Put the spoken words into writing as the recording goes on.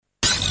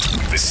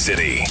The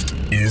city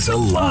is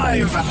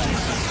alive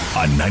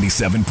on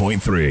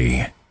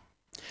 97.3.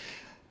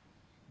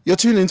 You're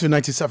tuned into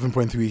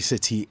 97.3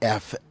 City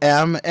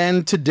FM,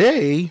 and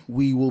today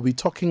we will be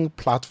talking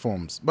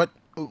platforms. But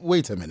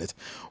wait a minute.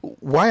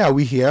 Why are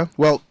we here?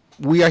 Well,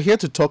 we are here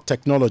to talk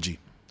technology.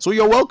 So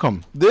you're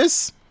welcome.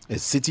 This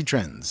is City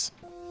Trends.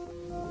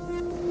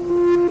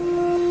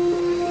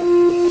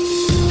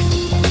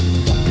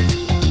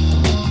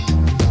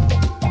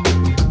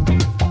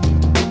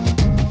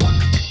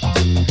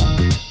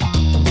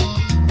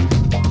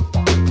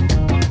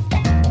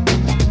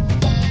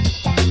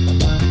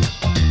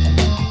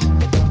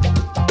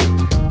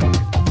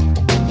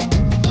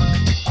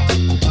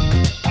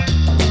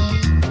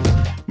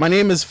 My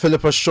name is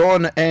Philippa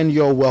Sean, and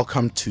you're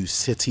welcome to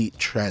City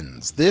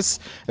Trends. This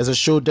is a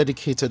show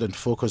dedicated and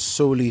focused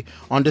solely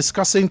on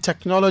discussing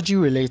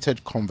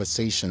technology-related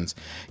conversations.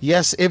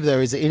 Yes, if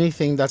there is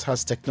anything that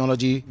has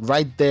technology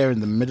right there in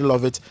the middle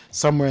of it,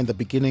 somewhere in the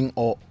beginning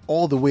or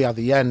all the way at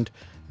the end,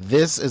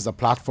 this is the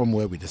platform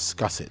where we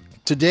discuss it.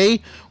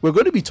 Today, we're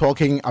going to be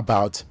talking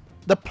about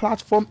the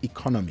platform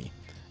economy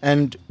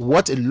and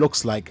what it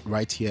looks like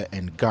right here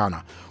in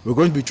Ghana. We're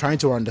going to be trying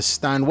to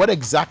understand what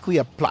exactly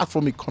a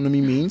platform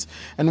economy means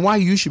and why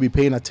you should be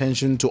paying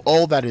attention to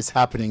all that is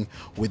happening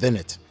within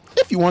it.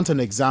 If you want an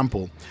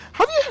example,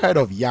 have you heard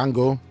of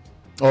Yango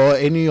or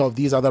any of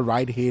these other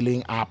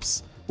ride-hailing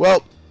apps?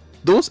 Well,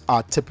 those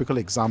are typical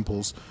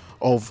examples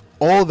of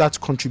all that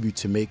contribute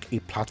to make a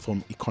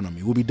platform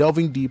economy. We'll be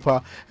delving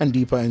deeper and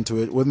deeper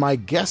into it with my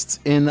guests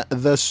in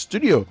the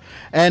studio.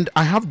 And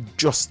I have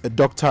just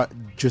Dr.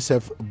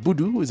 Joseph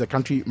Budu, who is a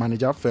country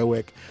manager, Fair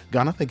Work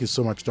Ghana. Thank you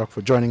so much, Doc,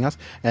 for joining us.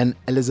 And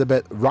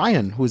Elizabeth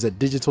Ryan, who is a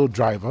digital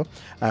driver,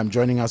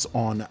 joining us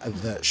on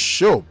the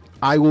show.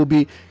 I will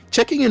be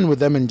checking in with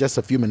them in just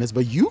a few minutes,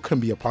 but you can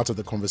be a part of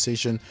the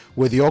conversation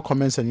with your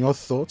comments and your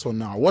thoughts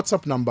on our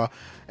WhatsApp number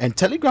and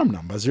Telegram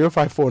number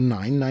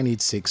 0549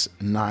 986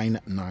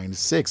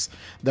 996.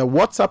 The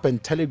WhatsApp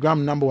and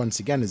Telegram number once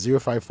again is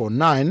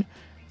 0549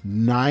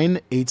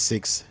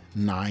 986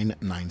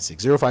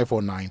 996.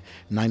 0549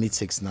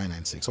 986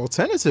 996.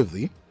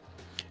 Alternatively,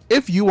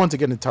 if you want to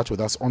get in touch with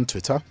us on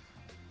Twitter,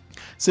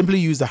 simply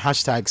use the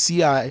hashtag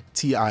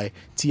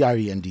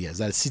CITITRENDS,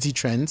 that's City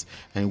Trends,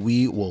 and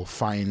we will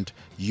find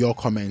your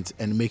comment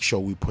and make sure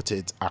we put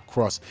it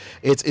across.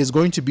 It is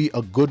going to be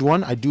a good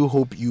one. I do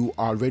hope you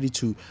are ready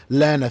to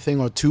learn a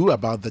thing or two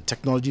about the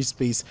technology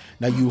space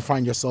that you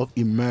find yourself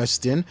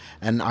immersed in,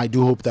 and I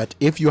do hope that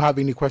if you have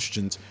any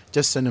questions,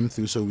 just send them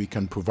through so we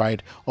can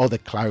provide all the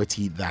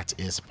clarity that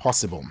is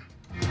possible.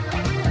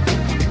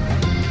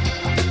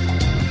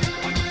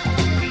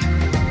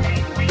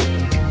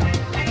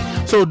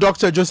 So,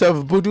 Dr.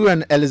 Joseph Budu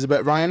and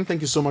Elizabeth Ryan,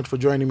 thank you so much for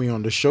joining me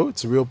on the show.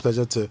 It's a real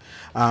pleasure to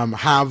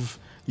have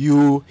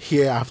you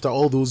here after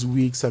all those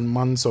weeks and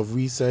months of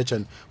research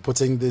and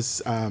putting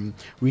this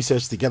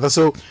research together.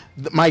 So,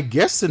 my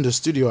guests in the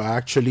studio are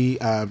actually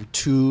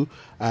two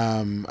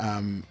are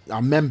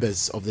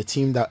members of the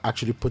team that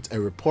actually put a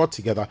report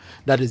together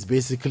that is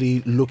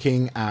basically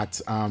looking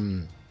at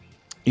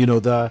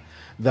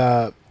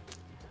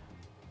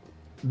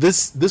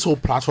this whole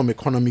platform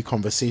economy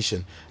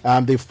conversation.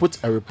 They've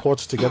put a report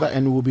together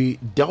and we'll be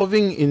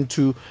delving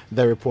into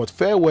the report,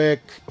 Fair Work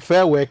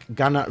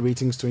Ghana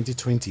Ratings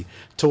 2020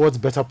 towards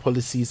better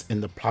policies in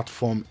the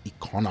platform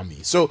economy.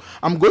 So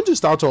I'm going to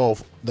start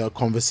off the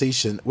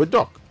conversation with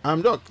Doc.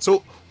 Doc,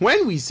 so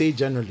when we say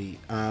generally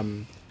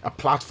a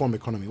platform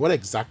economy, what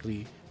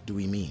exactly do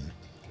we mean?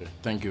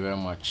 Thank you very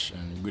much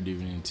and good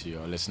evening to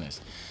your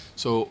listeners.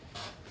 So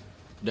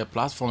the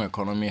platform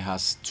economy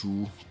has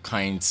two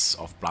kinds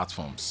of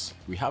platforms.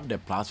 We have the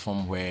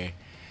platform where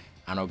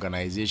an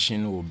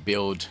organization will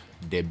build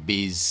the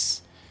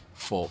base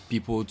for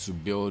people to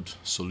build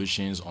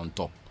solutions on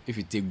top. If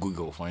you take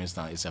Google, for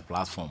instance, it's a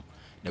platform.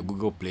 The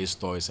Google Play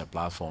Store is a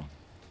platform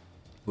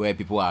where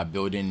people are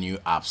building new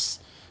apps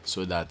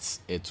so that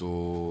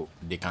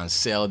they can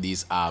sell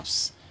these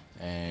apps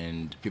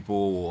and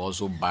people will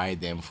also buy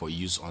them for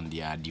use on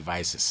their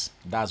devices.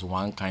 That's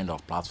one kind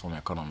of platform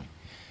economy.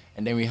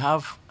 And then we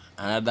have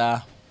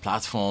another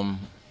platform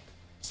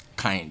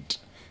kind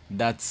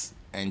that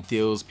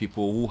entails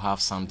people who have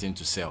something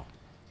to sell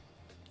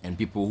and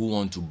people who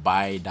want to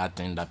buy that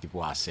thing that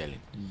people are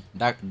selling.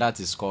 That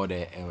is called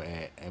a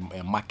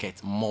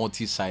market,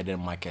 multi-sided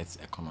market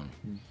economy.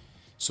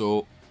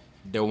 So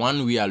the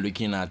one we are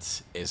looking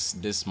at is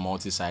this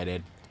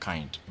multi-sided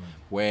kind,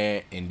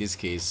 where in this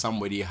case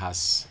somebody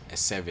has a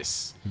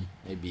service,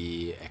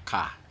 maybe a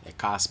car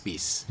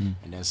space,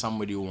 and then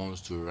somebody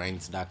wants to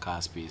rent that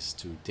car space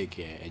to take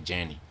a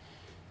journey.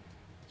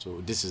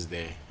 So this is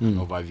the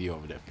overview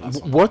of the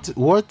platform.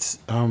 What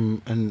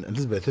and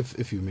Elizabeth,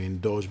 if you may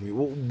indulge me,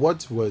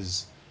 what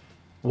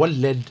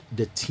led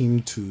the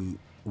team to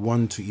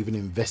want to even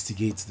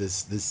investigate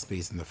this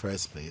space in the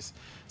first place?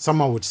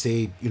 Someone would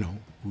say,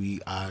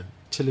 we are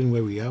chilling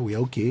where we are. We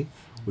are okay.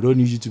 We don't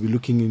need you to be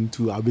looking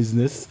into our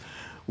business.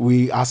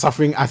 We are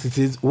suffering as it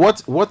is.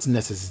 What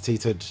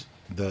necessitated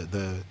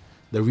the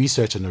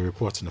research and the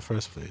report in the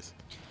first place?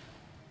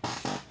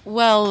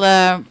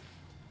 Well,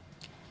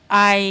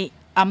 I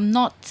am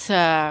not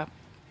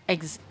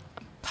ex-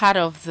 part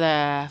of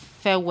the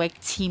Fair Work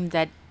team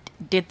that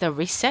did the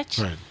research.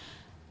 Right.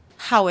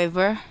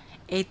 However,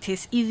 it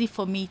is easy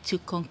for me to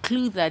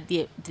conclude that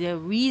the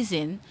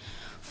reason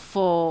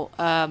for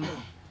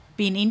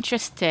being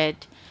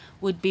interested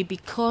would be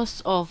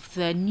because of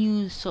the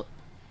news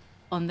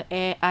on the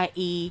air,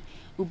 i.e.,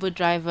 Uber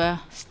driver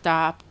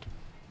stopped,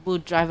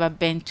 Bolt driver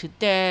burned to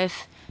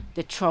death,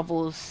 the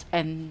troubles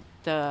and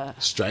the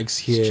Strikes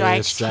here,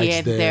 strikes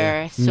here, there.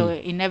 there. So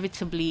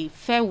inevitably,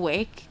 Fair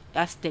Work,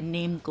 as the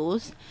name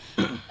goes,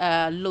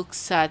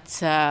 looks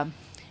at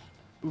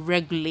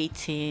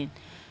regulating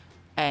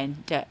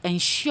and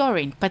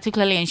ensuring,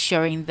 particularly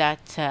ensuring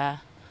that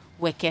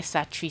workers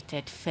are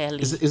treated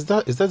fairly. Is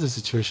that the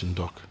situation,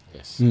 Doc?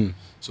 Yes.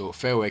 So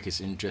Fair Work is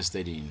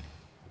interested in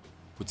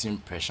putting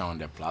pressure on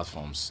the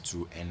platforms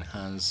to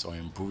enhance or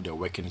improve the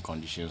working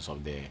conditions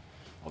of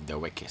the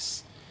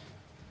workers.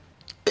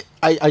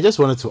 I just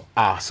wanted to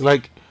ask,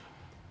 like,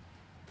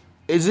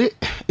 is it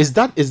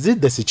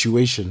the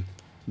situation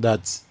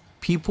that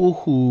people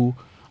who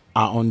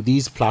are on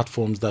these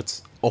platforms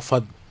that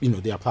offer,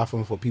 their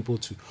platform for people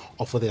to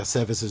offer their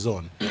services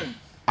on,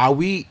 are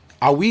we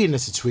in a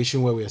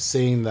situation where we are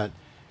saying that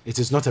it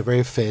is not a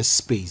very fair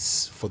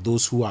space for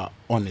those who are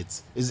on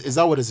it? Is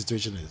that what the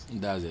situation is?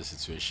 That's the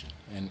situation,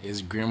 and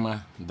it's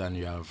grimmer than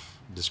you have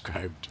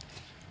described.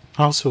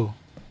 How so?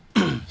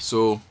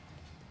 So,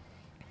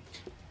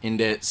 in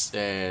the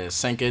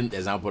second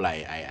example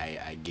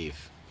I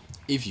gave,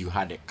 if you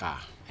had a car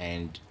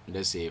and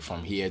let's say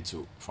from here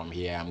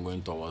I'm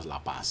going towards La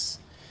Paz,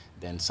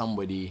 then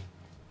somebody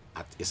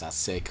is at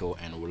Circle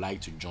and would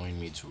like to join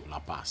me to La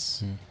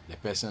Paz. The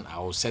person, I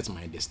will set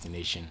my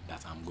destination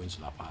that I'm going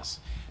to La Paz.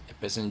 The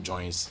person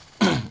joins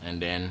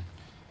and then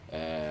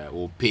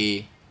will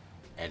pay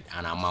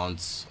an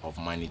amount of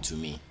money to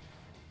me.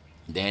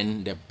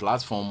 Then the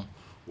platform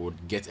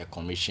would get a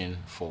commission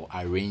for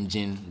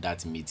arranging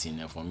that meeting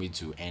and for me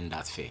to earn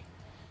that fare.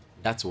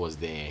 That was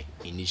the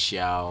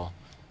initial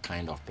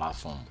kind of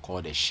platform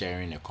called a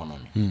sharing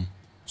economy.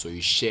 So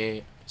you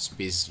share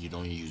space you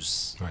don't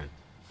use Right.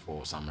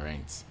 for some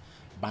rent.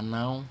 But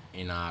now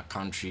in our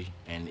country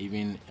and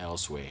even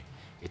elsewhere,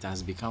 it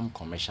has become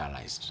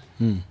commercialized.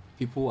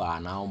 People are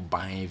now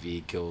buying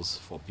vehicles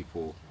for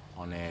people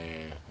on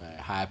a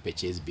higher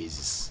purchase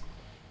basis.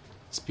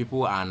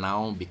 People are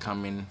now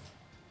becoming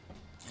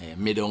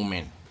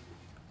middlemen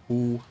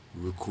who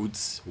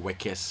recruits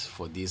workers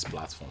for these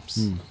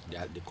platforms.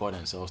 They call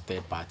themselves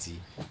third-party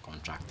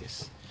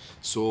contractors.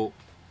 So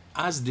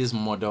as this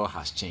model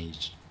has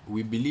changed,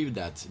 we believe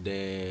that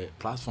the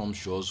platforms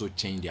should also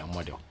change their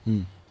model.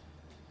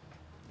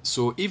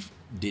 So if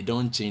they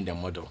don't change the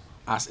model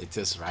as it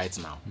is right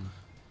now,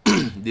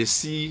 they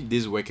see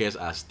these workers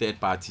as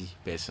third-party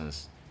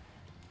persons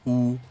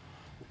who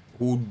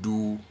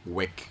do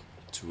work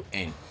to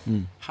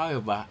earn.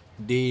 However,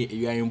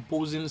 you are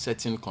imposing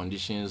certain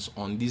conditions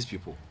on these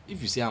people.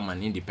 If you say I'm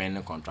an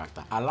independent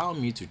contractor, allow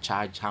me to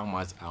charge how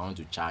much I want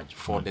to charge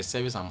for the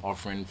service I'm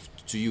offering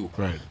to you.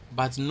 Right.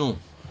 But no,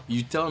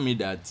 you tell me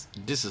that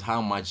this is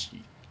how much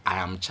I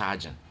am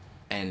charging,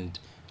 and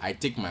I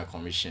take my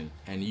commission,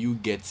 and you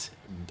get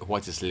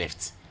what is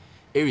left,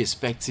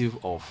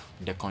 irrespective of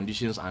the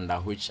conditions under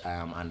which I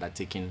am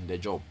undertaking the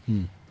job.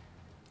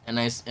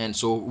 And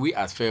so we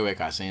at Fair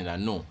Work are saying that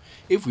no,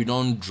 if we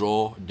don't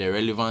draw the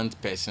relevant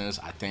person's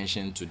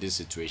attention to this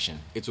situation,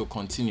 it will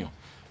continue.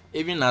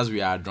 Even as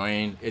we are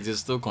drawing, it is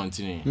still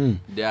continuing.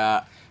 There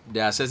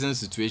are certain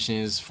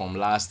situations from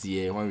last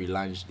year when we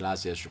launched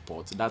last year's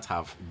report that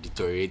have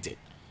deteriorated.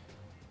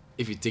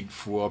 If you take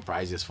fuel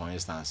prices, for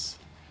instance,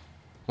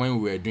 when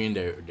we were doing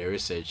the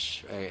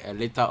research, a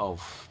liter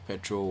of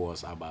petrol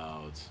was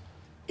about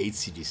 8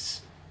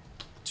 cedis.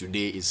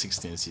 Today is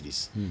 16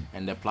 cedis.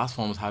 And the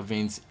platforms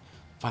haven't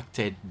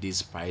factored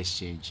this price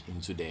change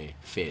into the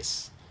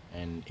fares,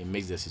 and it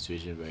makes the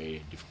situation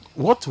very difficult.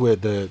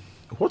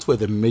 What were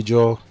the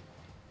major,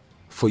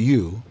 for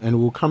you, and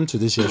we'll come to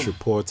this year's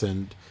report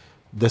and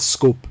the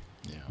scope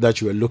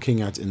that you were looking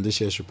at in this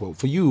year's report.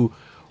 For you,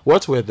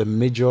 what were the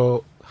major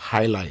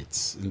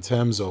highlights in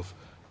terms of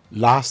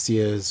last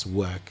year's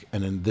work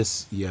and in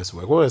this year's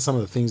work? What are some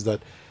of the things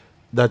that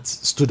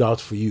stood out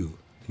for you?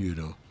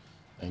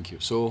 Thank you.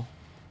 So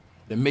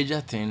the major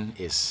thing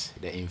is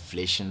the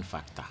inflation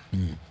factor.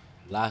 Between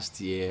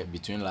last year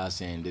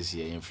and this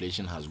year,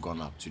 inflation has gone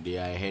up. Today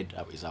I heard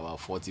it's about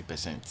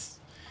 40%.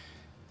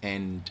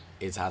 And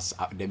it has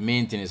the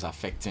main thing is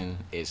affecting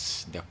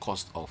is the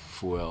cost of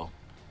fuel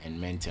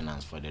and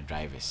maintenance for the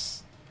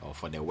drivers or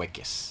for the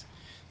workers.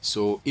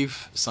 So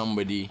if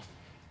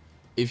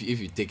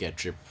you take a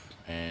trip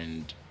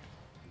and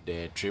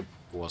the trip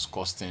was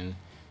costing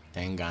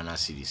 10 Ghana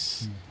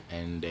cedis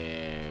and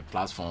the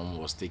platform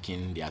was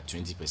taking their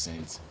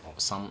 20%, or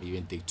some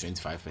even take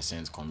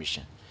 25%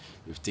 commission,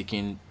 we've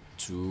taken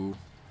two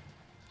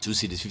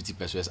cedis 50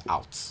 pesos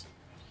out.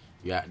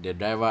 The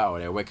driver or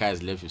the worker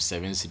is left with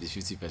 7 cedis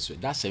 50 pesos.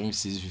 That 7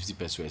 cedis 50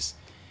 pesos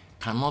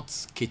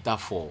cannot cater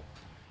for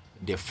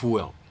the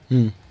fuel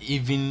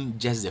even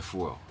just the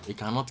fuel. It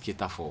cannot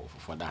cater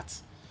for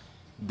that.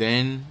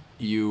 Then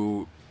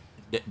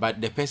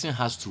but the person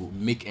has to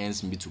make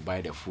ends meet to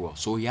buy the fuel,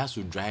 so he has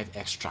to drive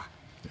extra.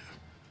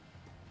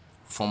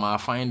 From our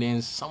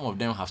findings, some of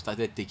them have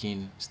started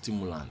taking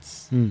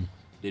stimulants.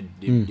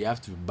 They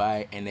have to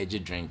buy energy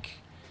drink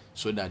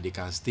so that they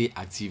can stay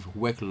active,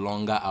 work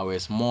longer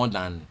hours, more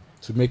than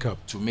to make up.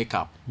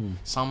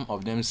 Some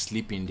of them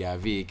sleep in their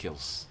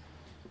vehicles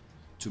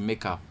to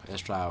make up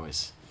extra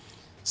hours.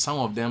 Some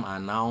of them are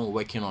now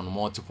working on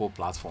multiple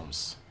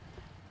platforms.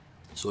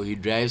 So he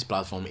drives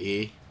platform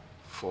A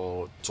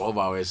for 12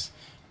 hours.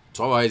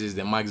 12 hours is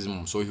the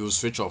maximum, so he will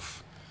switch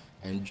off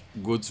and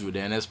go to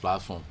the next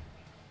platform.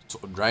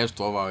 Drives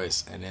 12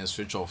 hours and then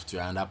switch off to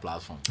another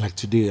platform. Like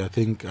today, I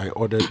think I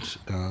ordered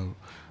an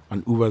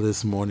Uber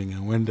this morning,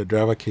 and when the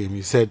driver came,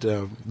 he said,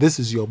 "This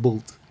is your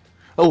Bolt."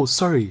 Oh,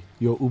 sorry,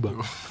 your Uber.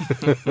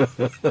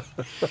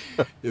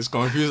 It's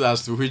confused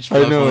as to which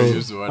platform he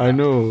used to order. I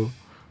know.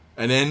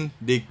 And then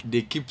they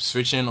keep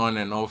switching on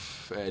and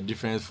off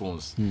different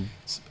phones.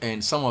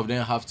 And some of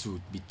them have to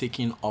be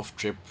taking off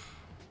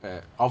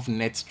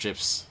net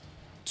trips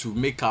to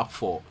make up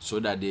for, so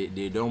that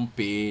they don't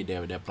pay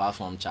the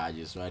platform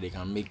charges, right? They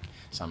can make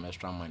some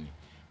extra money.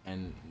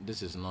 And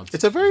this is not...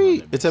 It's a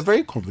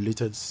very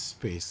convoluted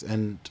space.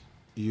 And,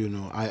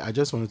 I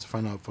just wanted to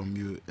find out from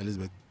you,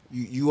 Elizabeth,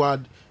 you are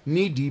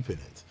knee deep in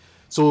it.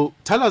 So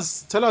tell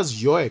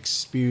us your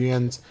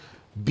experience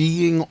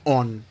being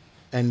on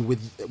and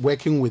with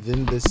working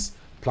within this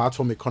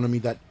platform economy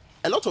that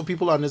a lot of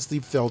people honestly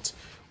felt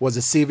was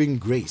a saving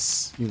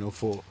grace,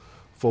 for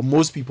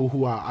most people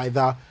who are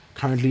either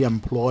currently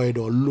employed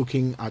or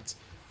looking at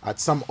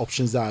some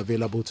options that are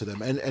available to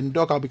them. And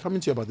Doc, I'll be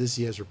coming to you about this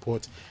year's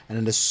report and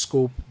in the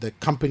scope, the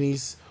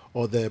companies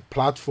or the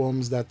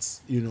platforms that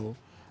you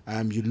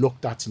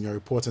looked at in your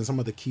report and some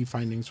of the key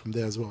findings from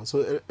there as well.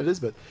 So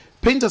Elizabeth,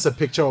 paint us a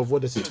picture of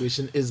what the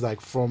situation is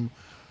like from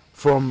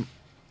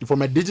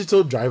a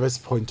digital driver's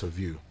point of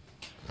view.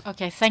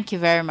 Okay, thank you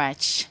very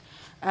much.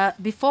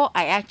 Before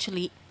I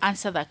actually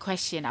answer that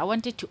question, I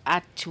wanted to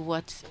add to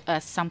what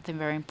something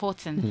very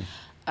important.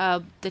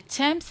 The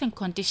terms and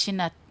conditions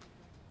are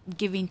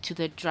given to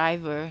the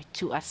driver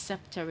to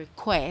accept a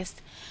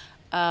request.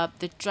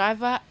 The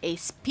driver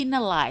is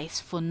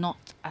penalized for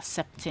not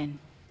accepting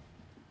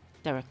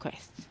the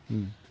request.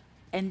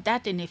 And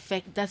that, in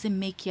effect, doesn't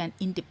make you an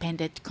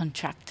independent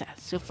contractor.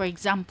 So, for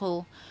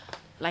example,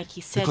 like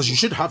he said... Because you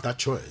should have that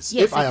choice.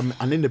 Yes, if I am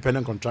an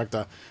independent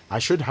contractor, I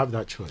should have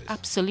that choice.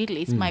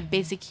 Absolutely. It's my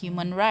basic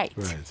human right.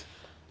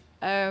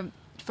 Right.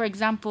 For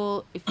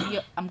example, if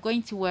I'm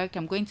going to work,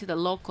 I'm going to the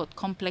law court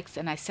complex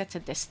and I set a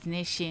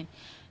destination,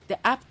 the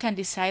app can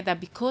decide that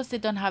because they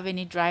don't have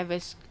any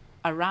drivers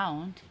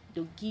around,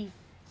 they'll give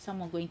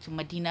someone going to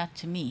Medina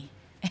to me.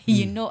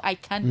 I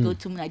can't go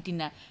to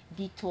Medina,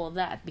 detour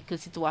that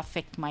because it will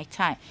affect my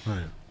time.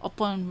 Right.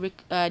 Upon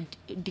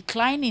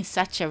declining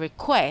such a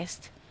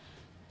request,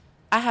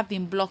 I have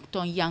been blocked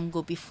on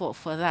Yango before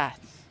for that.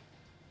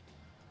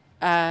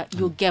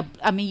 You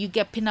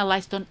get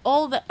penalized on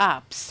all the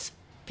apps.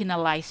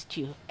 Penalized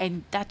you,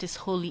 and that is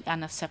wholly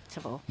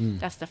unacceptable.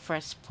 That's the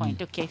first point.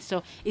 Okay,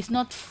 so it's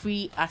not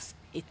free as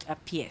it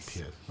appears.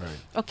 Yeah, right.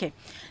 Okay,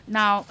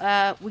 now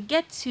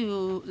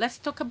let's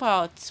talk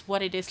about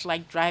what it is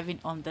like driving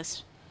on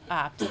this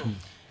app.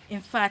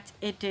 In fact,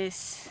 it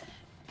is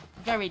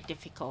very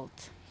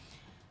difficult.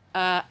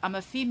 I'm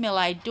a female.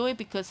 I do it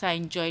because I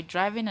enjoy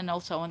driving, and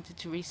also I wanted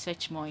to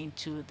research more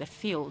into the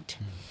field.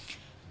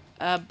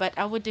 But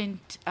I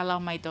wouldn't allow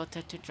my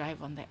daughter to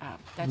drive on the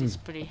app. That is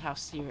pretty how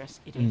serious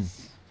it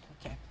is.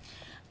 Okay.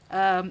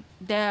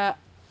 The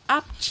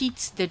app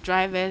cheats the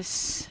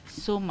drivers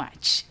so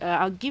much.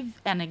 I'll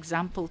give an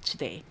example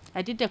today.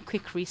 I did a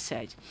quick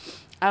research.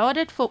 I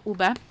ordered for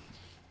Uber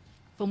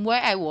from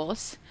where I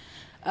was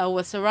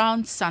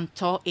around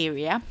Santor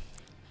area.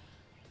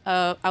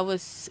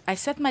 I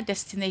set my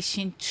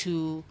destination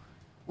to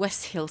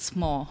West Hills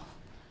Mall.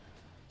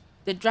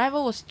 The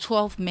driver was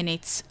 12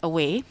 minutes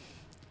away.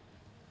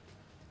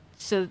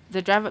 So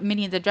the driver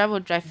will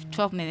drive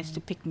 12 minutes to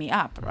pick me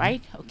up,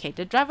 right? Okay,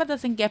 the driver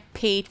doesn't get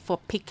paid for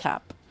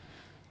pickup.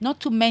 Not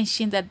to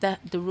mention that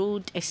the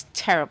road is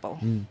terrible.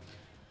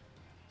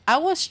 I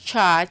was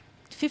charged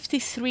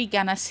 53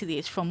 Ghana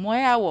cedis from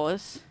where I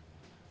was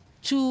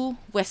to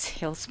West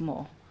Hills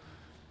Mall.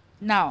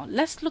 Now,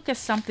 let's look at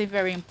something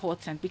very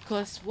important,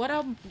 because what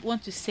I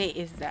want to say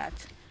is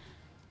that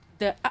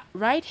the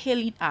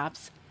ride-hailing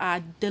apps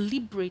are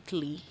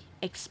deliberately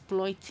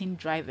exploiting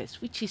drivers,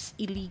 which is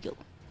illegal.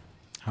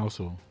 How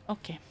so?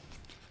 Okay.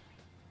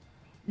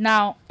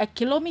 Now, a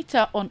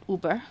kilometer on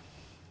Uber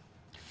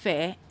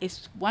fare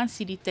is 1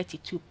 cedi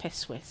 32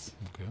 pesos.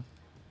 Okay.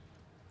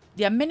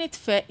 Their minute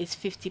fare is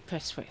 50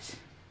 pesos.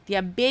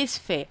 Their base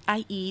fare,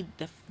 i.e.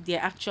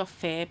 their actual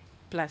fare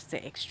plus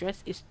the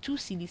extras, is 2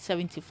 cedi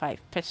 75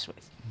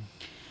 pesos.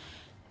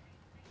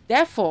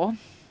 Therefore,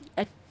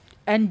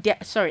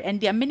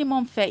 their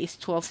minimum fare is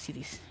 12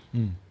 cedis.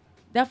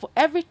 Therefore,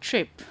 every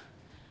trip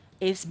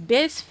is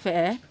base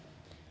fare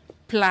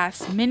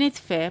plus minute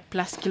fare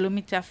plus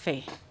kilometer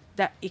fare.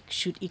 That it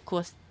should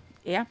equal,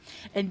 yeah.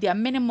 And their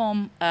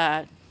minimum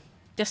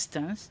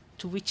distance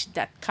to which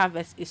that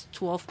covers is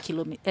 6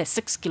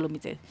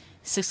 kilometers.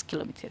 6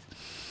 kilometers.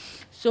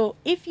 So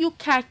if you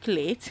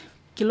calculate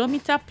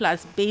kilometer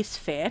plus base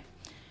fare,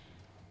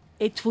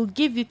 it will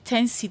give you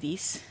 10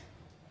 cedis,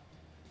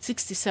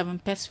 67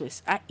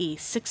 pesos, i.e.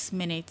 6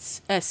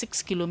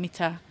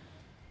 kilometer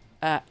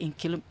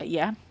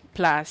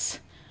plus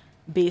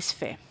base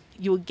fare.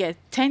 You'll get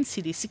 10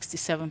 cedis,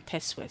 67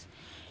 pesos.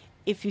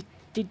 If you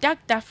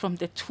deduct that from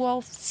the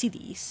 12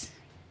 cedis,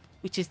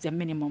 which is the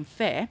minimum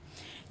fare,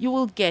 you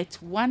will get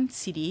 1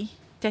 cedi,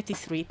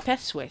 33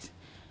 pesos.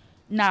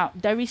 Now,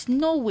 there is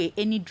no way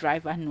any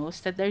driver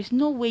knows that there is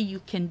no way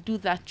you can do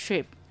that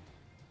trip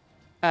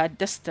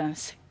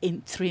distance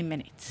in 3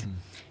 minutes.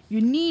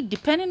 You need,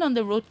 depending on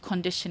the road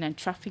condition and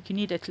traffic, you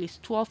need at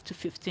least 12 to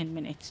 15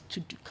 minutes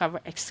to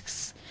cover a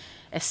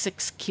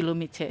 6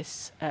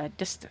 kilometers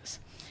distance.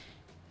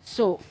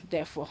 So,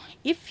 therefore,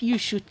 if you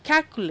should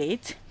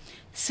calculate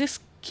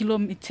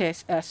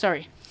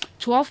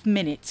 12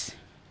 minutes,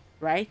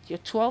 right? Your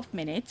 12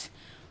 minutes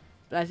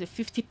plus the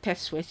 50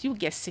 pesos, you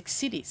get 6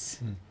 cedis,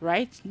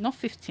 right? Not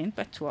 15,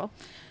 but 12.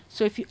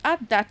 So if you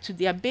add that to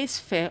their base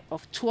fare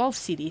of 12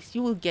 cedis,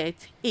 you will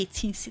get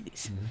 18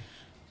 cedis.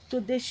 So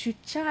they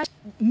should charge,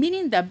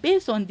 meaning that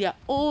based on their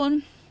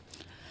own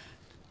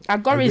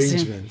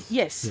algorithm,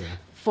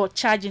 for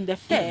charging the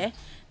fare,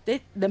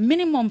 the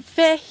minimum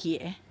fare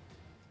here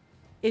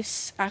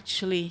is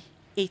actually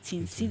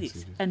 18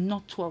 cedis and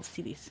not 12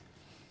 cedis.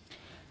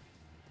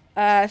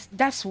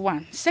 That's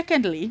one.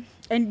 Secondly,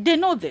 and they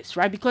know this,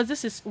 right? Because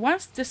this is,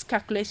 once these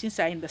calculations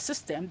are in the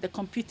system, the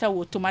computer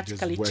will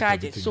automatically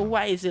charge it. So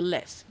why is it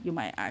less, you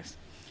might ask?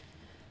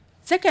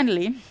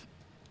 Secondly,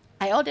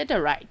 I ordered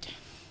a ride.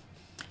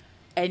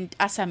 And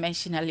as I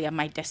mentioned earlier,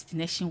 my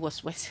destination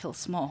was West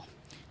Hills Mall.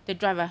 The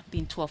driver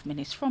being 12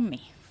 minutes from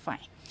me.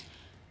 Fine.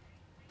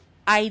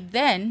 I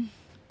then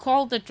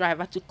called the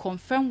driver to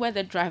confirm where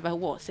the driver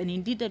was. And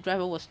indeed, the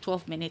driver was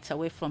 12 minutes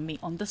away from me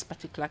on this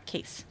particular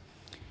case.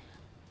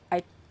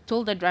 I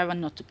told the driver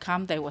not to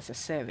come. There was a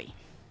survey.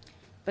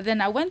 But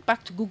then I went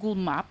back to Google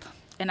Map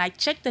and I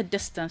checked the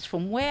distance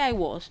from where I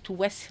was to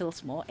West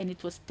Hills Mall, and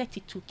it was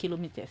 32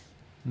 kilometers.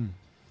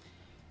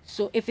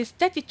 So if it's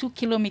 32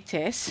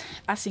 kilometers,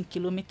 as in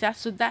kilometers,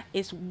 so that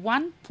is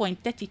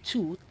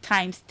 1.32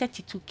 times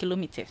 32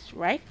 kilometers,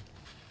 right?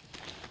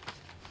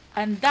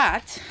 And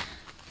that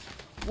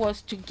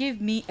was to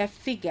give me a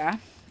figure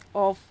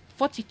of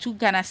 42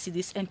 Ghana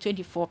cedis and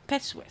 24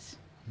 pesos.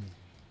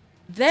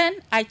 Then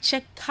I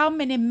checked how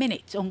many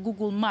minutes on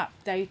Google Map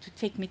that it would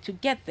take me to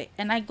get there.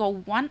 And I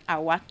got 1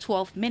 hour,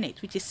 12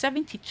 minutes, which is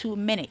 72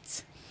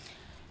 minutes.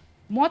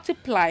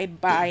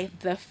 Multiplied by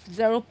the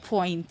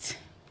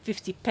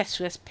 0.50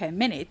 pesos per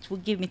minute will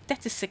give me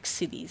 36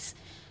 cedis.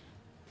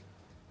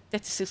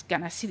 36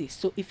 Ghana cedis.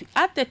 So if you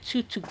add the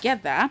two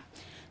together,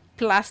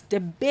 plus the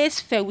base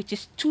fare, which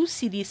is 2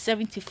 cedis,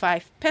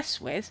 75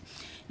 pesos,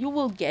 you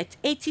will get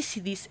 80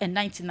 cedis and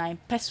 99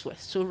 pesos.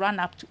 So run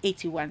up to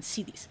 81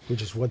 cedis.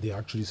 Which is what they're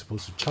actually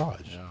supposed to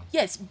charge. Yeah.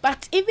 Yes,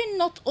 but even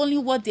not only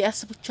what they are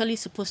actually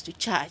supposed to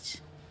charge.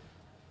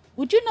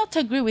 Would you not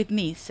agree with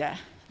me, sir,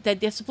 that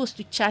they're supposed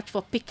to charge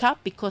for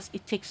pickup because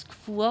it takes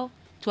fuel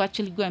to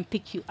actually go and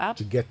pick you up?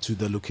 To get to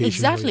the location.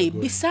 Exactly. Where you're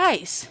going.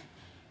 Besides,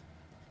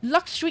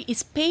 luxury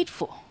is paid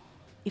for.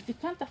 If you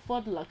can't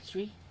afford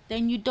luxury,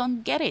 then you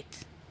don't get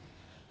it.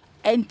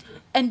 And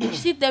you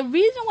see, the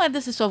reason why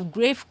this is of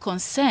grave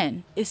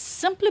concern is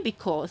simply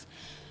because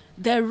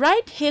the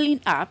ride-hailing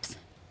apps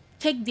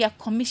take their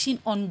commission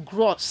on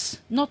gross,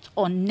 not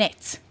on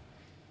net.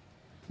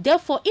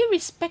 Therefore,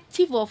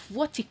 irrespective of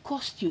what it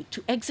costs you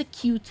to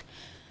execute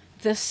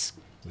this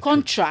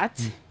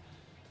contract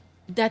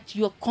that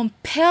you're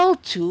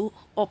compelled to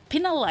or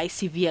penalized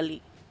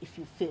severely if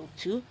you fail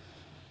to,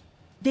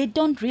 they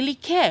don't really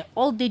care.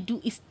 All they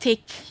do is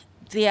take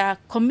their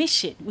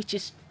commission, which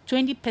is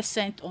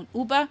 20% on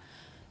Uber,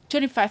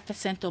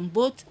 25% on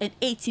Bolt, and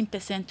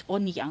 18%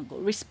 on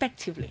Yango,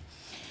 respectively.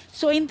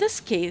 So in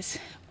this case,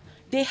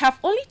 they have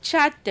only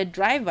charged the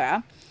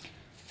driver,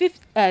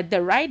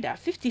 the rider,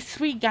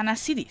 53 Ghana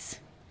cedis.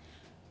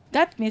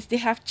 That means they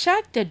have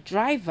charged the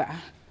driver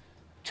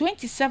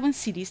 27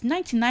 cedis,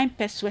 99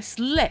 pesos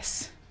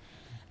less.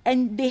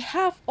 And they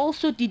have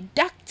also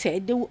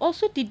deducted, they will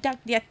also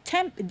deduct their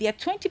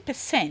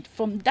 20%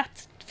 from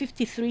that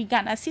 53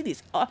 Ghana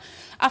cedis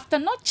after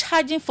not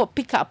charging for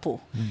pickup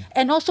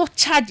and also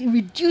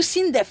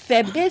reducing the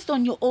fare based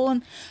on your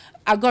own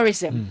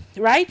algorithm,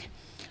 right?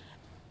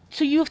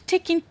 So you've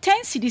taken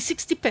 10 cedis,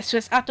 60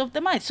 pesos out of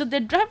the money. So the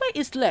driver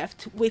is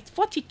left with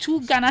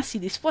 42 Ghana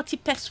cedis, 40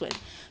 pesos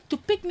to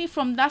pick me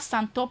from that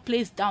Santor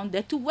place down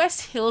there to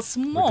West Hills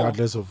Mall.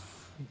 Regardless of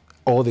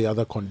all the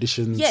other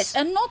conditions. Yes,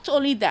 and not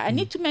only that, I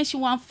need to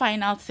mention one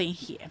final thing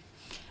here.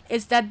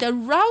 Is that the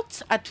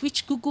route at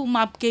which Google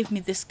Map gave me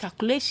this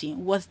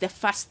calculation was the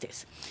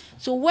fastest.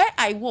 So where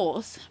I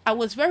was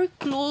very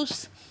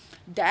close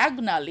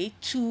diagonally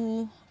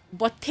to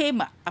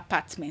Botema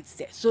apartments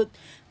there. So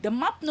the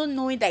map, not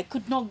knowing that I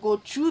could not go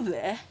through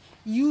there,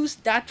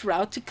 used that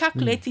route to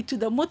calculate it to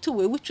the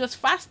motorway, which was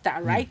faster,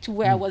 right, to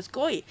where I was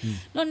going.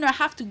 No, I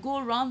have to go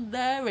around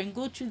there and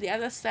go through the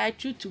other side,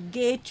 through to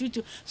gate, through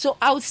to... So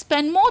I would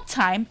spend more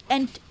time,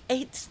 and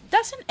it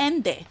doesn't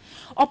end there.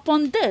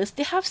 Upon this,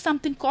 they have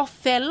something called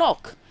Fair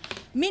Lock,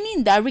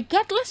 meaning that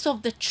regardless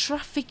of the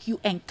traffic you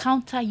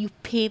encounter, you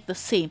pay the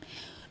same.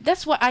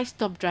 That's why I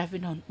stopped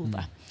driving on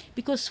Uber.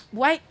 Because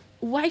why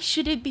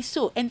should it be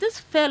so? And this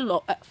fair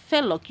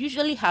lock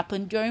usually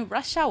happen during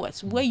rush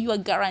hours, where you are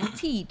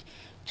guaranteed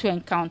to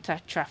encounter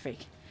traffic.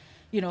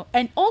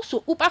 And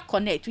also Uber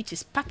Connect, which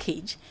is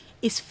package,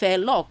 is fair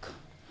lock.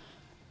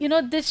 You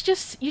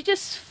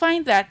just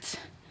find that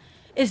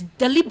it's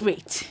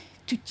deliberate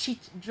to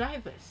cheat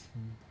drivers.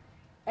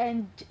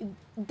 And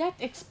that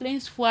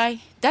explains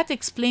why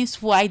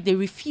they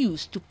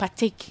refuse to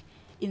partake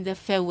in the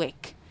Fair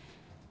Work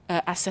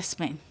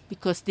assessment,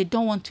 because they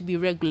don't want to be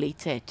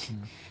regulated.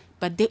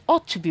 But they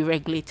ought to be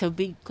regulated,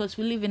 because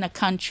we live in a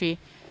country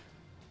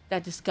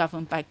that is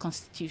governed by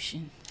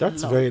constitution.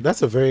 That's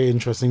a very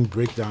interesting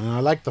breakdown, and I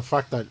like the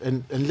fact that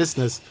and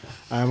listeners,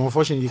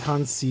 unfortunately you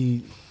can't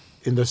see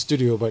in the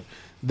studio, but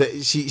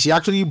she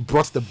actually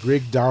brought the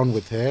breakdown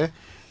with her,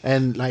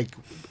 and like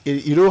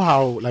you know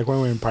how like when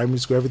we were in primary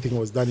school everything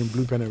was done in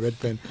blue pen and red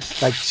pen,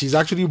 like she's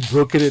actually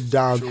broken it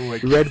down,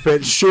 red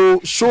pen,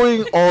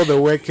 showing all the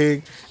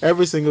working,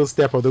 every single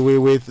step of the way,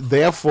 with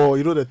therefore,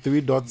 the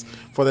 3 dots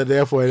for the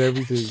therefore and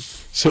everything.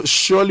 So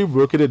surely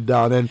broken it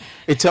down, and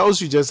it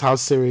tells you just how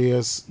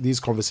serious these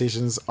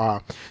conversations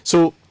are.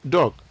 So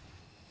Doc,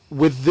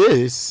 with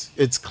this,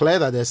 it's clear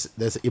that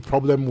there's a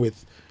problem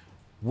with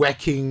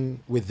working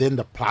within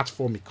the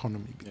platform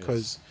economy,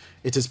 because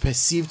it is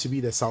perceived to be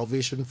the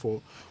salvation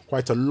for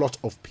quite a lot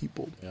of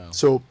people. Yeah.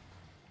 So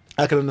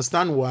I can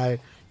understand why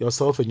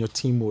yourself and your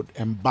team would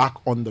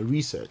embark on the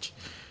research.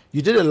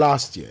 You did it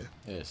last year.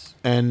 Yes.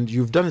 And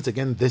you've done it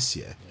again this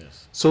year.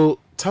 Yes. So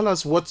tell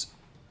us what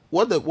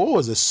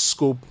was the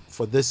scope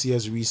for this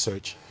year's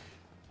research?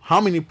 How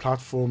many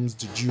platforms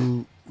did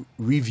you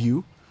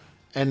review?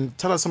 And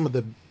tell us some of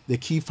the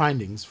key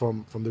findings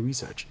from the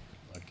research.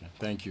 Okay,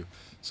 thank you.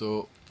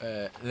 So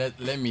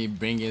let me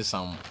bring in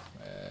some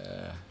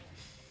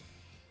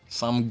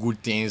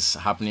good things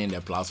happening in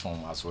the platform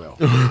as well.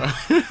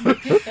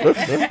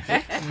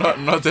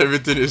 not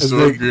everything is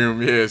so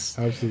grim. Yes,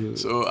 absolutely.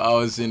 So I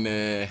was in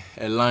a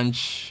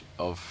launch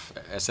of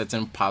a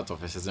certain part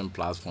of a certain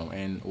platform,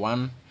 and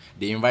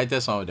they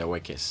invited some of the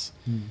workers.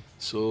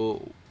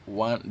 So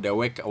one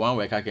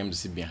worker came to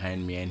sit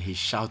behind me, and he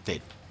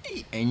shouted,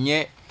 "Hey!" And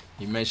yet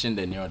he mentioned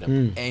the name of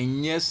them.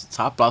 And yes,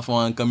 that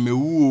platform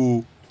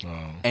come.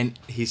 And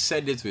he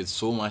said it with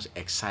so much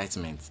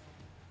excitement.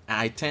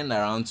 I turned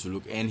around to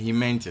look, and he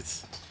meant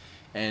it.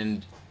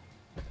 And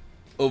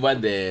over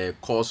the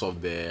course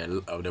of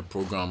the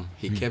program,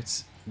 he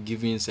kept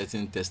giving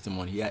certain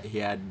testimony. He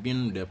had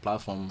been on the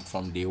platform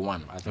from day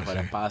one, I think, for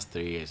the past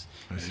 3 years,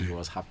 and he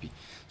was happy.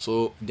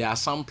 So there are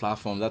some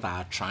platforms that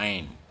are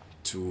trying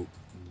to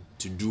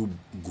do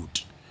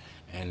good,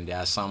 and there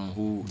are some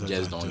who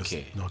just don't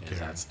care.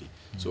 Exactly.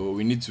 So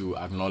we need to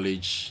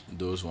acknowledge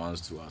those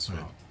ones too as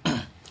well.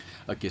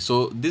 Okay,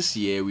 so this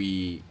year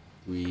we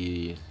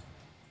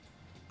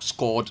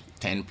scored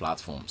 10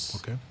 platforms.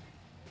 Okay.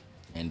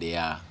 And they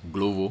are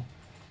Glovo,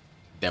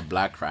 The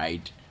Black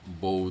Ride,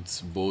 Bolt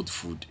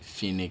Food,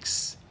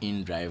 Phoenix,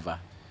 InDriver,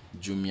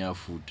 Jumia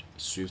Food,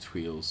 Swift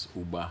Wheels,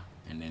 Uber,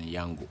 and then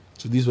Yango.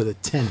 So these were the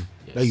 10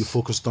 that you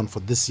focused on for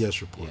this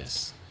year's report.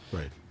 Yes.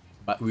 Right.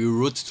 But we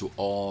wrote to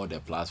all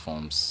the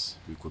platforms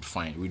we could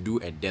find. We do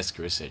a desk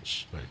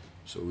research. Right.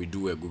 So we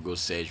do a Google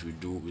search,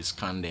 we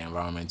scan the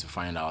environment to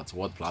find out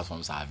what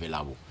platforms are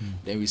available.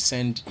 Then we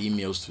send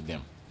emails to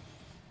them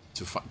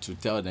to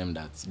tell them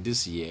that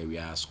this year we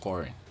are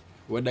scoring.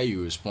 Whether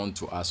you respond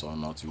to us or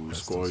not, we will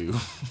score you.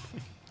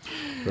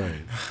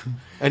 Right.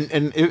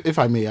 And if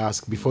I may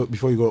ask, before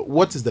you go,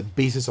 what is the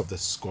basis of the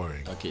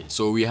scoring? Okay,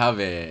 so we have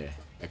a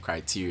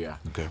criteria.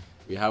 Okay.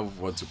 We have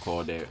what to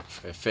call the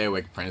Fair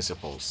Work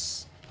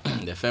Principles.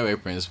 The Fair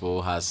Work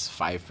Principle has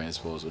 5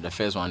 principles. So the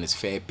first one is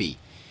fair pay.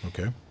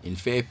 Okay. In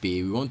fair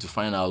pay, we want to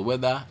find out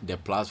whether the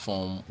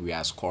platform we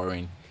are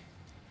scoring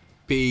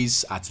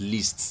pays at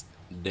least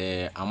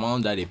the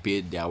amount that they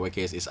pay their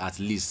workers is at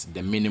least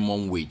the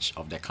minimum wage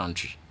of the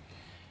country.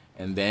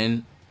 And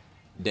then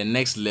the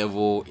next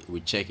level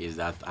we check is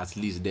that at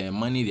least the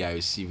money they are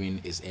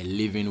receiving is a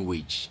living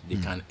wage. They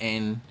can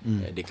earn,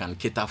 they can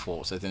cater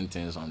for certain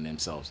things on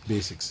themselves.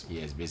 Basics.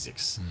 Yes,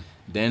 basics.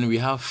 Then we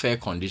have fair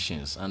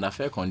conditions. Under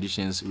fair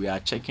conditions, we are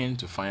checking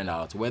to find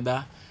out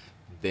whether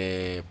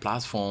the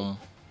platform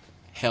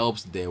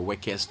helps the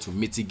workers to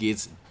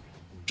mitigate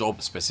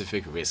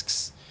job-specific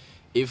risks.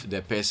 If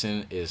the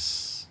person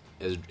is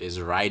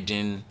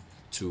riding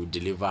to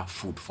deliver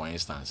food, for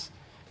instance,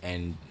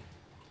 and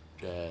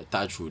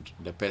touch wood,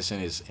 the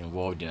person is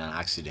involved in an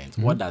accident,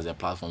 what does the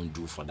platform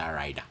do for that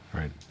rider?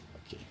 Right.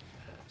 Okay.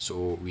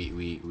 So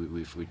we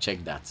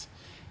check that,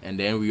 and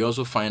then we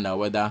also find out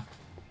whether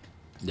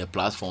the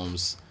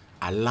platforms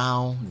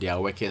allow their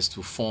workers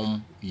to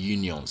form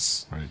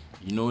unions. Right.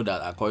 You know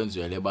that according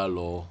to the labor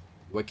law,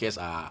 workers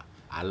are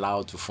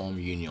allowed to form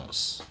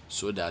unions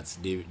so that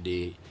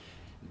they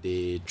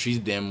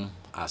treat them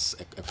as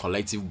a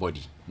collective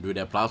body. Do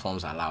the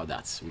platforms allow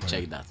that? We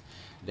check that.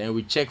 Then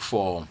we check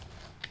for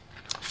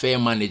fair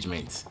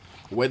management,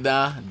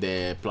 whether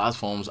the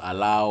platforms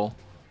allow,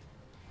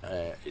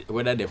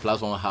 whether the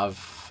platform have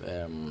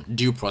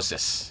due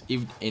process.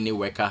 If any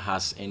worker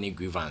has any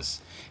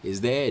grievance, is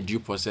there a due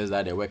process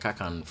that the worker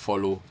can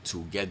follow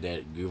to get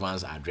the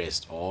grievance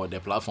addressed, or the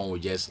platform will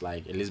just,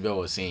 like Elizabeth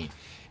was saying,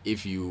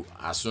 if you,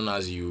 as soon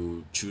as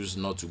you choose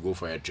not to go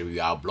for a trip,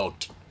 you are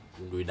blocked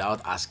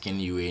without asking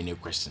you any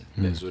question.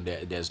 So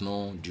there's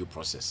no due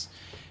process.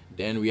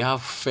 Then we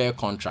have fair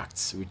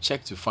contracts. We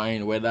check to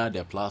find whether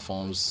the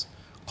platforms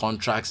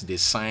contracts they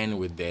sign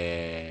with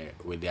their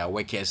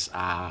workers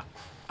are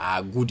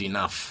good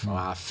enough or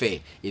are fair.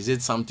 Is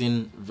it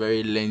something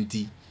very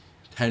lengthy,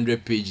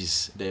 100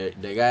 pages? The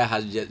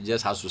guy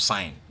just has to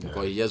sign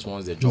because he just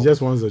wants the job. He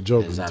just wants the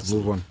job Exactly. to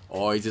move on.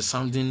 Or it is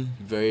something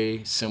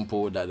very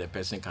simple that the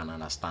person can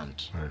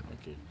understand. Right.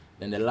 Okay.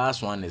 Then the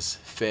last one is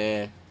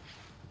fair.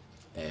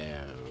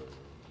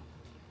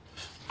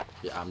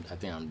 I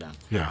think I'm done.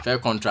 Yeah. Fair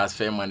contract,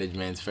 fair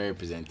management, fair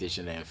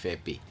representation, and fair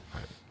pay.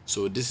 Right.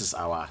 So this is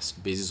our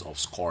basis of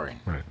scoring.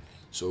 Right.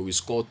 So we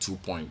score 2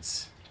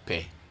 points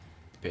per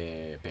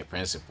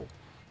principle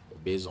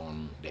based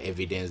on the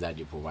evidence that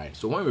they provide.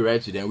 So when we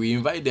write to them, we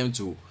invite them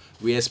to,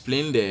 we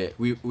explain the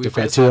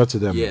criteria to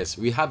them. Yes,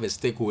 we have a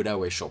stakeholder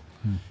workshop.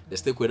 The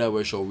stakeholder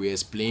workshop, we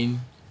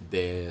explain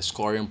the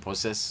scoring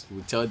process.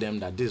 We tell them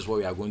that this is what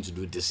we are going to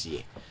do this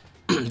year.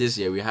 This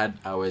year we had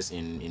ours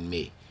in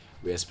May.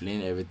 We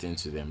explain everything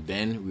to them.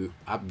 Then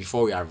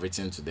before we have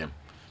written to them,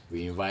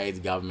 we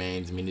invite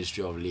government,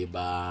 Ministry of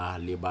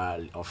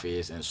Labor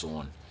Office, and so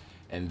on.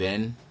 And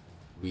then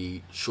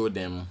we show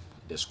them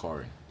the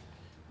scoring.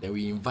 Then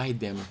we invite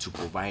them to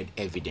provide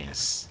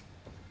evidence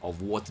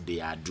of what they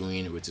are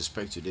doing with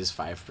respect to these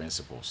 5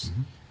 principles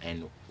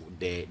and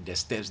the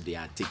steps they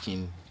are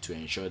taking to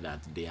ensure that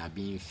they are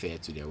being fair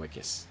to their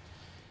workers.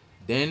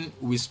 Then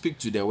we speak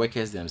to the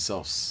workers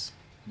themselves.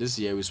 This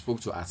year we spoke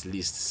to at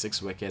least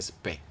 6 workers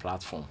per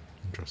platform.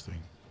 Interesting.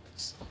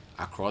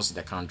 Across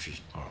the country.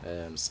 Oh.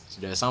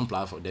 There are some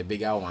platforms, the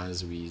bigger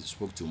ones, we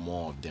spoke to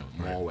more of them,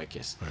 more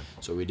workers. Right.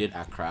 So we did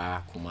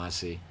Accra,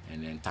 Kumasi,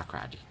 and then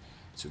Takrady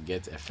to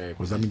get a fair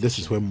Because I mean, this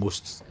is where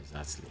most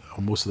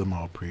of them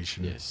are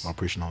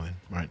operational in,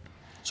 right?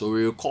 So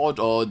we record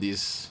all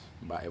this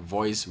by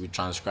voice, we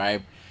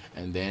transcribe,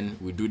 and then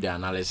we do the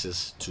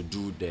analysis to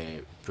do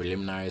the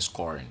preliminary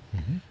scoring.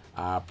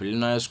 Our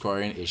preliminary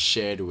scoring is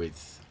shared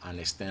with an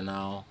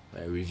external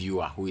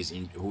reviewer who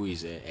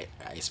is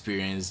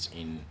experienced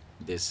in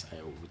this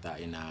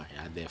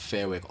at the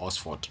Fair Work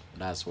Oxford.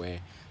 That's where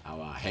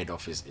our head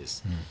office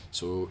is.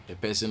 So the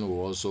person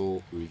will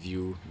also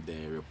review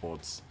the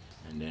reports,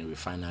 and then we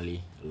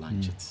finally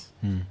launch it.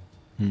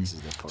 This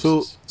is the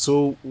process.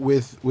 So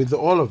with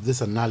all of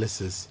this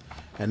analysis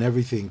and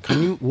everything,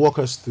 can you walk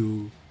us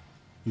through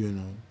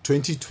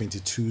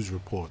 2022's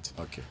report?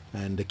 Okay.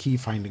 And the key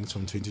findings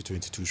from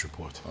 2022's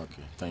report.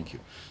 Okay, thank you.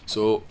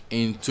 So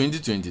in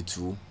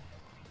 2022,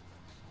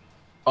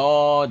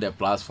 all the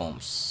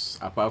platforms,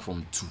 apart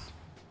from 2,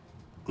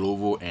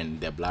 Glovo and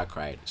the Black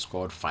Ride,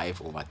 scored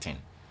 5 over 10.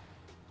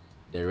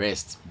 The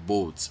rest,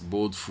 Bolt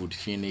Food,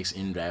 Phoenix,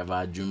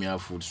 InDriver, Jumia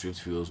Food,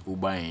 Swift Wheels,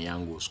 Uber, and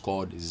Yango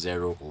scored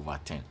 0 over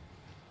 10.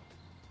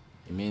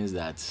 It means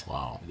that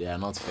they are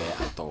not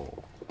fair at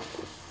all.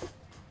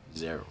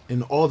 0.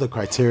 In all the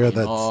criteria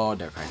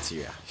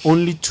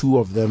only 2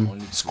 of them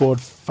scored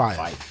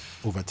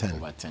 5 over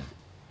 10.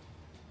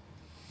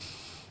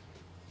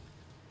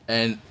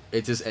 And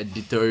it is a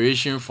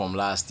deterioration from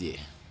last year.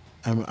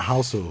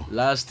 How so?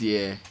 Last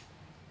year,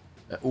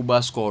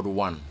 Uber scored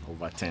 1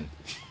 over 10.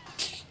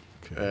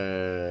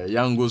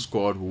 Yango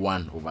scored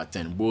 1 over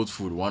 10. Bolt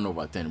Food 1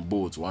 over 10.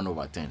 Bolt 1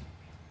 over 10.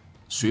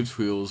 Swift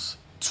Wheels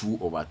 2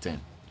 over 10.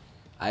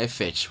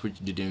 iFetch,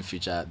 which didn't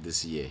feature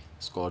this year,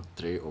 scored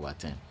 3 over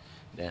 10.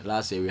 Then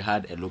last year we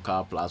had a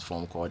local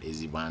platform called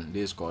EasyBan.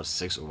 They scored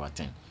 6 over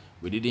 10.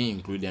 We didn't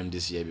include them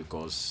this year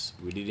because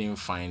we didn't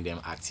find them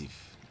active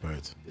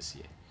this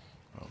year.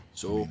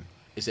 So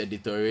it's a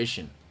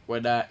deterioration.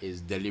 Whether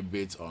it's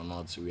deliberate or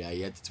not, we are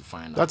yet to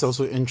find out. That's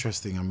also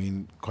interesting. I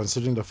mean,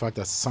 considering the fact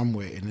that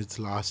somewhere in it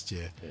last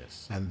year,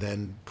 and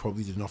then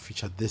probably did not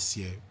feature this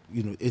year,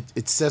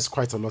 it says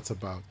quite a lot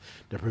about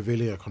the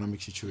prevailing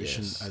economic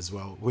situation as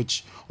well,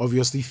 which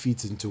obviously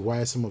feeds into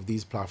why some of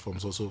these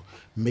platforms also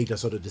make the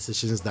sort of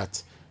decisions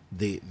that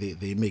they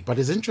make. But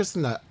it's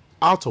interesting that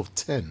out of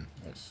 10,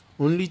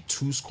 only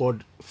 2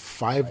 scored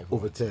 5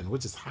 over 10,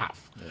 which is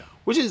half.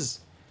 Which is...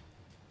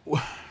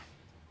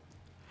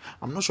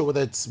 I'm not sure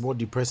whether it's more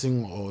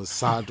depressing or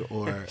sad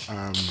or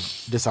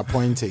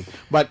disappointing.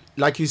 But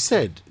like you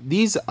said,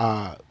 these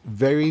are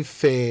very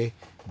fair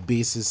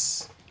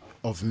basis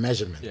of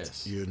measurement,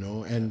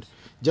 and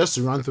just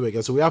to run through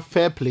again. So we have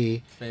fair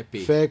play,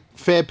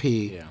 fair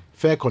pay,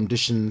 fair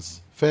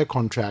conditions, fair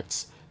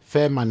contracts,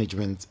 fair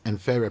management,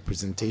 and fair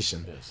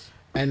representation. Yes.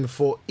 And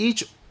for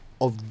each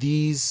of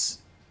these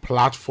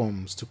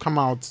platforms to come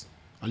out,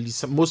 at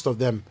least most of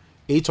them,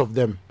 8 of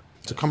them,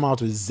 to come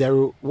out with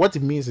zero, what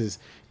it means is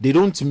they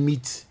don't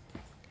meet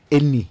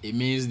any. It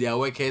means their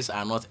workers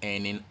are not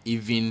earning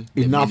even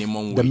the Enough,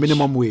 minimum wage. the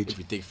minimum wage. If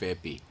you take fair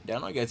pay, they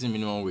are not getting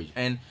minimum wage.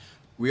 And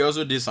we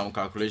also did some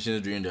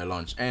calculations during the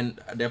launch, and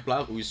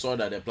we saw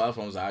that the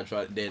platforms are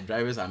actually, the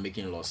drivers are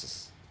making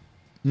losses.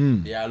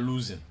 They are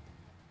losing.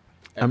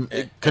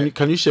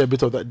 Can you share a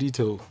bit of that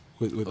detail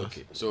with us?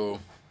 Okay, so I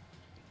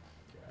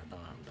don't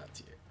have that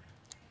yet.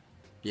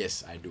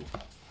 Yes, I do.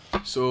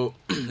 So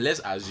let's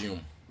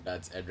assume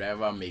that a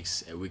driver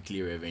makes a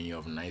weekly revenue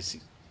of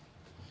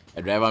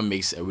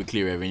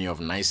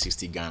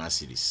 960 Ghana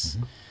cedis.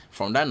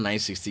 From that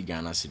 960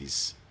 Ghana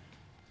cedis,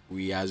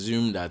 we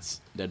assume that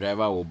the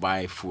driver will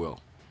buy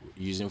fuel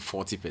using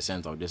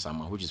 40% of this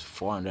amount, which is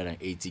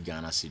 480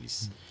 Ghana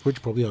cedis.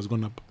 Which probably has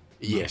gone up.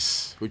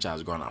 Yes, which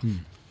has gone up.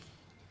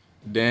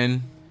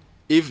 Then,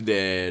 if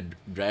the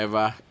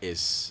driver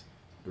is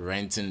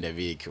renting the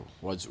vehicle,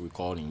 what we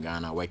call in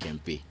Ghana work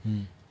and pay,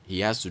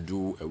 he has to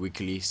do a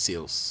weekly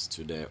sales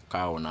to the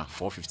car owner,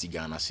 450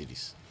 Ghana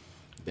cedis.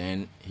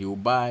 Then he will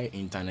buy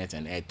internet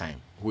and airtime,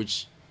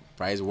 which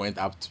price went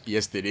up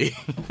yesterday.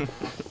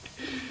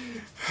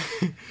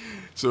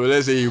 So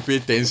let's say you pay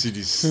 10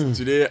 cedis.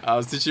 Today I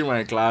was teaching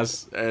my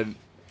class and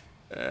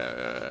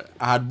I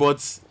had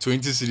bought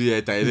 20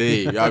 cedis airtime. I said,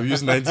 hey, you have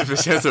used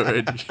 90%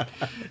 already.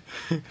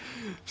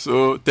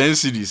 So 10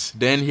 cedis.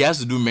 Then he has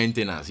to do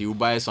maintenance. He will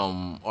buy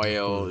some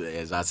oil,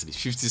 exactly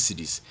 50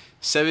 cedis.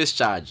 Service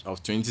charge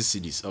of 20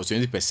 cedis, or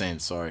 20%,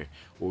 sorry,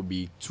 will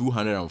be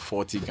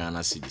 240 Ghana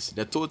cedis.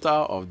 The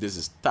total of this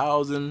is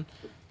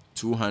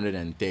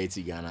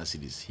 1,230 Ghana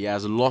cedis. He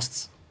has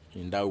lost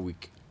in that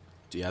week.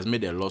 He has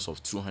made a loss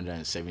of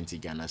 270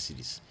 Ghana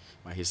cedis,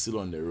 but he's still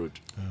on the road.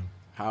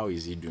 How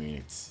is he doing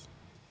it?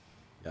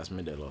 He has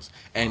made a loss.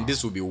 And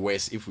this will be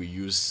worse if we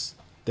use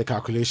the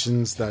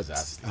calculations that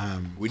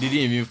we didn't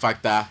even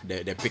factor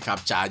the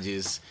pickup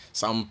charges.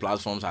 Some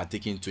platforms are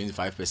taking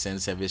 25%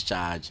 service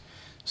charge.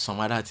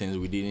 Some other things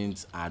we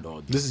didn't add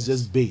all this is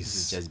just base. This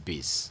is just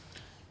base.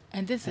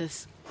 And this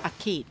is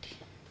arcade.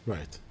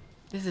 Right.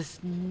 This is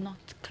not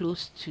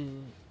close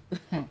to,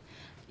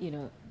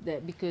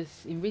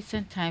 because in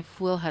recent time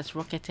fuel has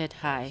rocketed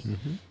high.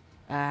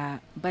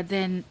 But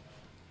then,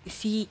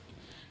 see,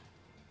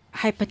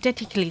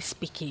 hypothetically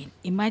speaking,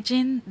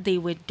 imagine they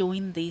were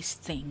doing these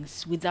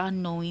things without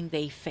knowing the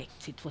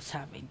effect it was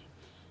having.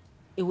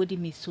 It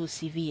wouldn't be so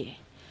severe.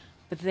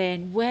 But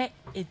then where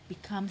it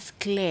becomes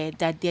clear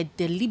that they're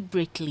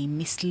deliberately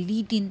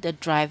misleading the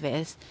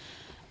drivers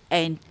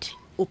and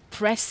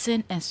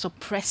oppressing and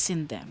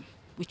suppressing them,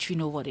 which we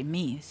know what it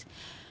means,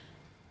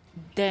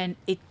 then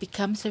it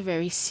becomes a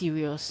very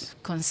serious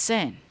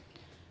concern.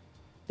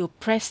 They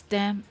oppress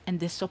them and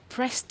they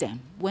suppress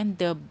them. When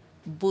the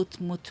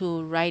both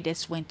motor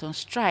riders went on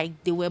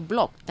strike, they were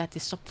blocked. That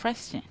is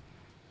suppression.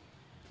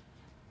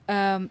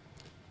 I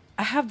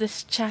have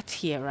this chart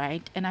here,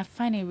 right? And I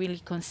find it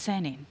really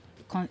concerning,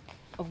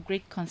 of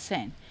great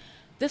concern.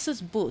 This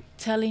is both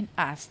telling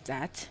us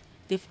that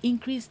they've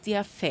increased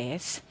their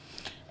fares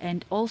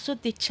and also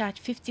they charge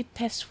 50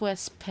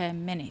 pesos per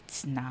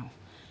minute now.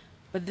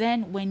 But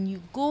then when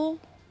you go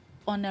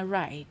on a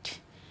ride,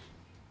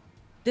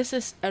 this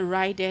is a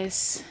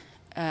rider's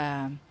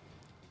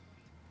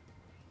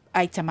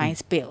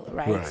itemized bill,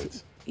 right?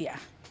 Right. Yeah,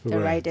 the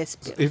rider's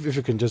bill. If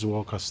you can just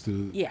walk us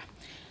through. Yeah.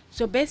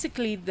 So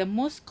basically, the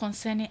most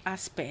concerning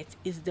aspect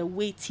is the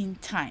waiting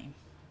time.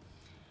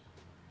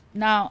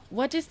 Now,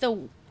 what is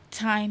the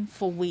time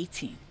for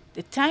waiting?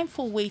 The time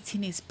for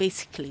waiting is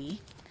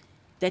basically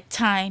the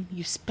time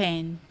you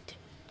spend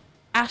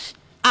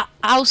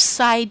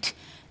outside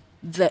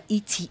the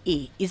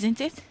ETA,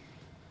 isn't it?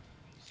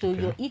 So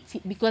your ETA,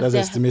 because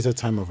that's estimated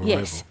time of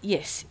arrival.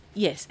 Yes,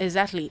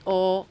 exactly.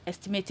 Or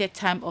estimated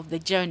time of the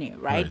journey,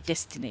 right?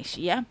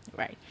 Destination, yeah,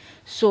 right.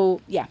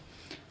 So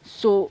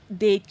so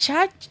they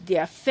charge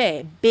their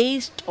fare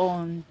based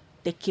on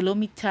the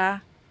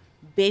kilometer,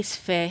 base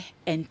fare,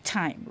 and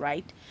time,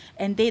 right?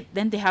 And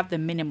then they have the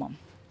minimum.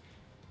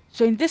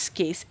 So in this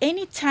case,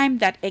 any time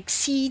that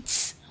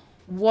exceeds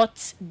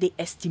what they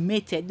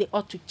estimated, they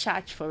ought to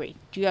charge for it.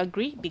 Do you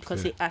agree?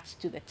 Because it adds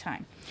to the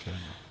time.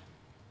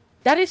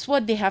 That is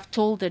what they have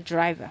told the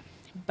driver.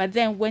 But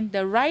then when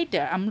the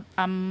rider, I'm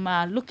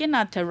looking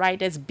at the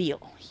rider's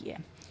bill here.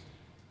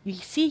 You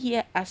see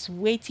here as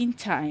waiting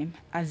time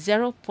at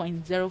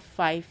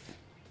 0.05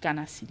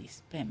 Ghana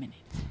cedis per minute.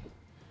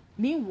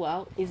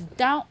 Meanwhile, it's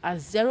down at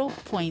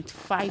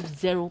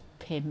 0.50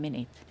 per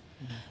minute.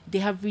 They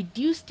have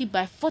reduced it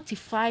by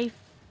 45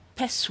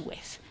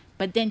 pesos.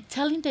 But then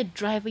telling the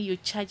driver you're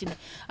charging,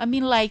 I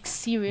mean, like,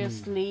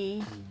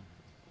 seriously,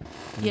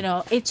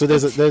 it's... So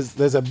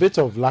there's a bit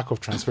of lack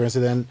of transparency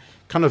then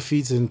kind of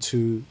feeds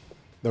into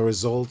the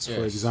results,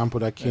 for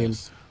example, that came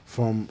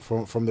from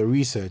the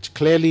research.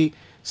 Clearly,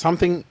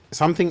 something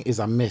is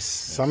amiss.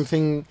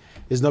 Something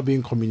is not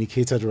being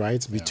communicated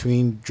right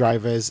between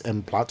drivers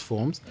and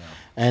platforms.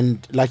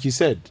 And like you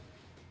said,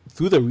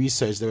 through the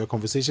research, there were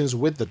conversations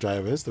with the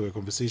drivers, there were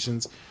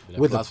conversations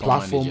with the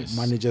platform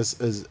managers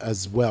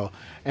as well.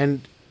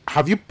 And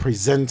have you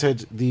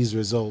presented these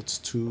results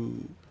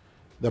to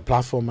the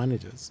platform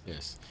managers?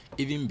 Yes.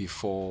 Even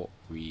before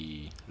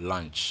we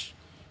launch,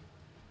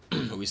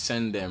 we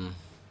send them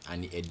a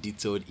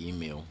detailed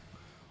email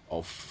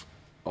of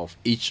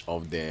each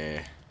of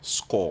the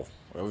score,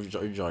 each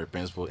of the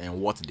principles,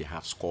 and what they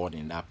have scored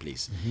in that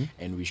place.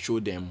 And we show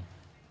them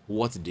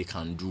what they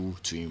can do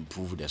to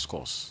improve the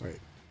scores. Right.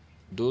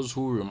 Those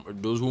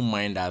who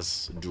mind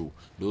us do.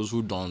 Those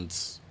who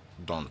don't.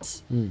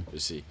 You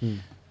see.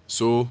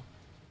 So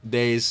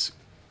there is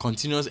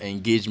continuous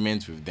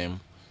engagement with them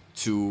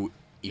to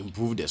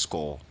improve the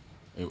score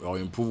or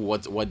improve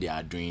what they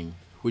are doing,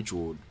 which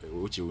will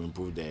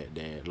improve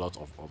the lot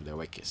of the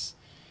workers.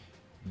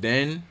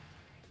 Then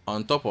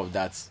on top of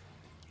that,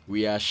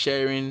 we are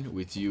sharing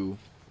with you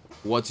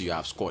what you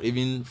have scored.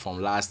 Even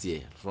from last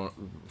year,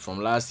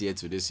 from last year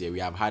to this year, we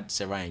have had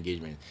several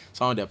engagements.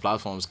 Some of the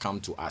platforms come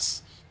to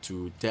us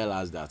to tell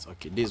us that,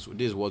 okay, this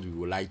is what we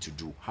would like to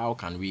do. How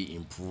can we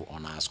improve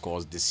on our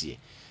scores this year?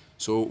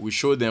 So we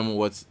show them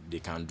what they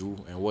can do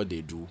and what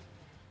they do.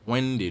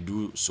 When they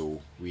do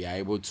so, they are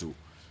able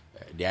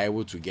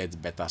to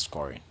get better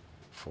scoring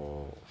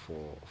for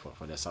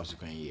the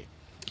subsequent year.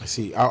 I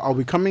see. I'll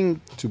be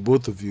coming to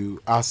both of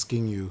you,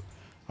 asking you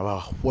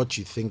about what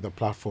you think the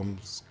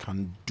platforms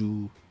can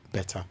do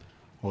better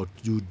or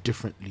do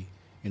differently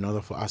in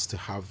order for us to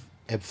have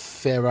a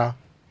fairer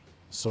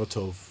sort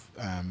of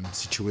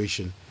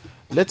situation.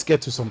 Let's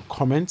get to some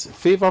comments.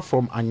 Favor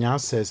from Anya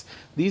says,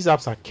 these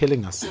apps are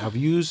killing us.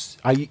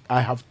 I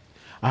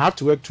have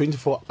to work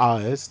 24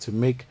 hours to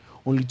make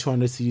only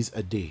 200 cedis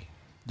a day.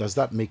 Does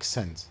that make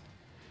sense?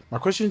 My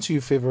question to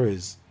you, Favor,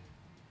 is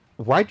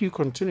why do you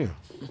continue?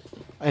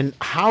 And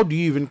how do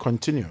you even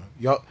continue?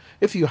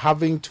 If you're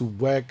having to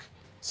work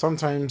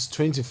sometimes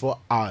 24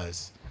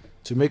 hours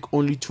to make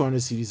only 200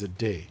 cedis a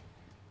day,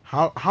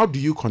 how do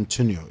you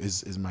continue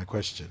is my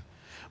question.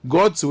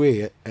 God's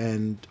Way,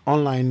 an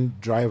online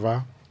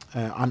driver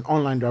in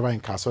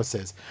Kaswa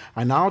says,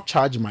 I now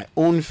charge my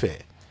own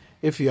fare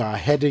if you are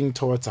heading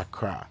towards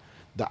Accra.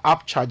 The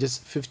app charges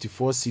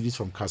 54 cedis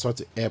from Kaswa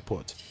to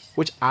airport,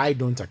 which I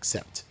don't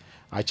accept.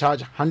 I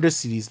charge 100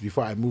 cedis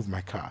before I move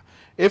my car.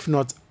 If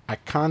not, I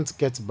can't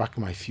get back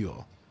my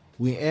fuel.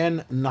 We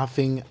earn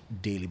nothing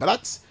daily.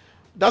 But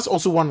that's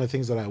also one of the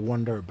things that I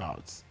wonder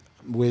about.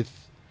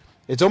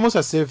 It's almost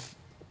as if,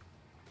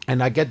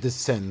 and I get this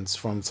sense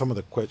from some of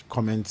the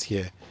comments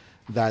here,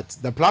 that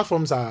the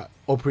platforms are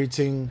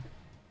operating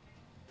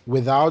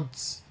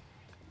without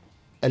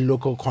a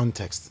local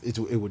context, it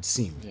would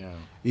seem.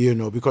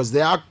 Because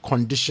there are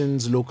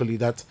conditions locally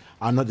that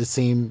are not the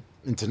same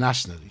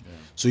internationally.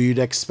 So you'd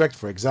expect,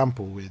 for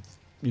example, with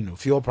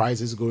fuel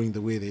prices going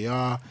the way they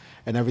are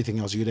and everything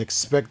else, you'd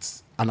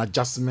expect an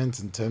adjustment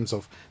in terms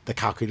of the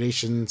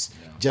calculations,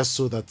 just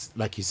so that,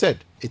 like you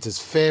said, it is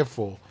fair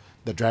for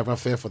the driver,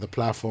 fair for the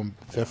platform,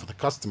 fair for the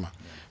customer.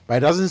 But it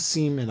doesn't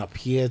seem and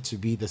appear to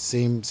be the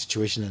same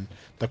situation, and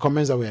the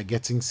comments that we are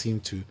getting seem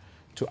to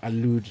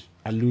allude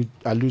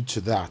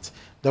to that.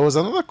 There was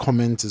another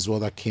comment as well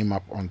that came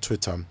up on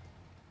Twitter.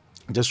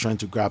 I'm just trying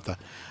to grab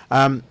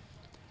that.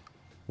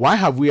 Why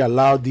have we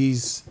allowed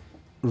these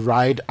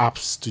ride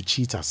apps to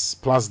cheat us?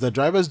 Plus, the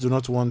drivers do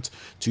not want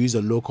to use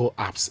the local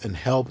apps and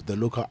help the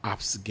local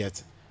apps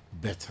get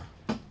better.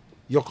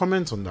 Your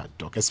comment on that,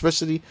 Doc,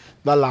 especially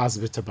that last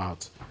bit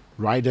about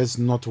riders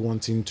not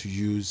wanting to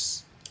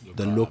use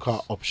the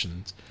local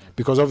options,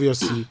 because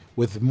obviously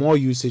with more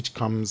usage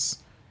comes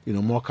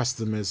more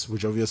customers,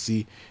 which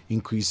obviously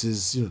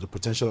increases the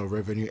potential of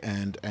revenue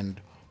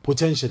and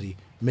potentially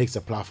makes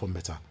the platform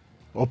better.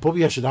 Or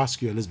probably I should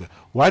ask you, Elizabeth,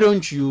 why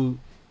don't you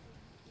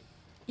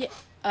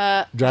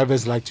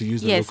drivers like to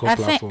use the local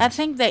platform? I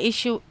think the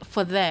issue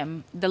for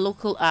them, the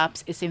local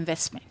apps, is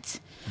investment.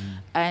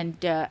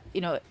 And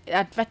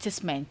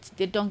advertisement,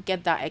 they don't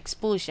get that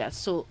exposure.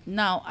 So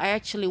now I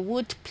actually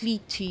would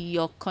plead to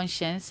your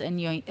conscience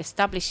and your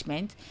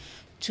establishment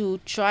to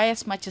try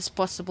as much as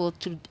possible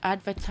to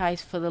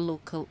advertise for the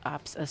local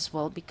apps as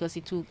well, because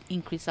it will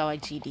increase our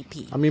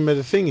GDP. I mean, but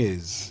the thing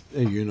is,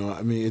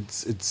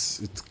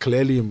 it's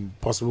clearly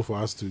impossible for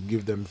us to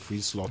give them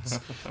free slots.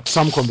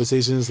 Some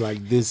conversations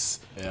like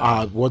this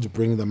are what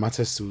bring the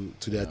matters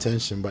to their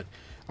attention. But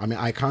I mean,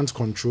 I can't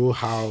control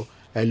how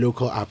a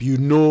local app,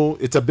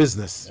 it's a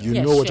business.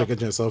 What you're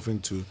getting yourself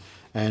into.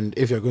 And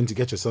if you're going to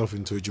get yourself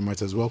into it, you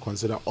might as well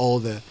consider all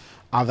the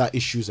other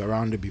issues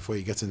around it before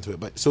you get into it.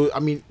 But so, I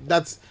mean,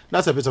 that's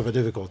a bit of a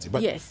difficulty.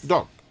 But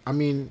Doc, I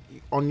mean,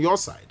 on your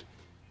side,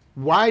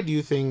 why do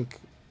you think,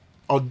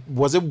 or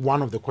was it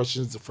one of the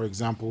questions, for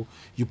example,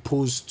 you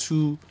posed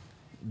to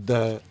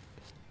the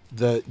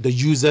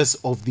users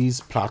of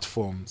these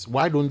platforms?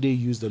 Why don't they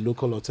use the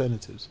local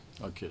alternatives?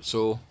 Okay,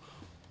 so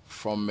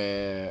from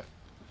there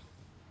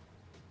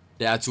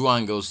are two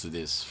angles to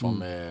this.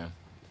 From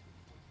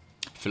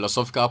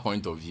philosophical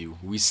point of view,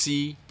 we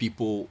see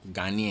people,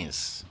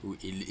 Ghanaians,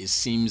 it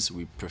seems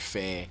we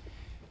prefer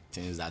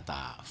things that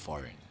are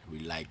foreign. We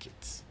like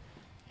it.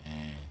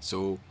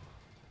 So,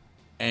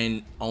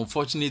 and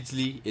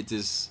unfortunately, it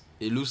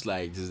looks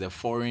like it is the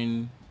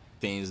foreign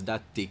things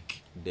that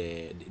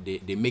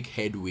they make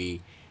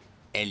headway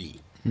early.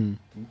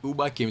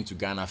 Uber came to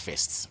Ghana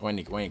first when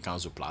it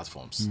comes to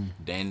platforms.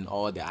 Then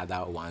all the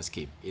other ones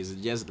came. It's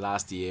just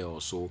last year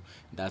or so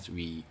that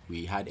we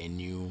had a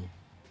new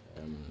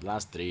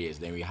last 3 years.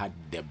 Then we had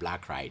the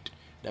Black Ride.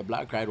 The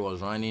Black Ride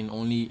was running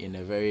only in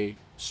a very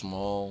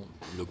small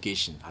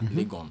location at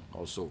Legon.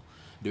 Also,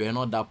 they were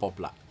not that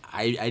popular.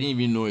 I didn't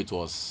even know it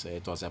was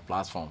a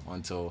platform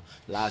until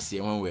last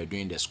year when we were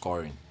doing the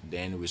scoring.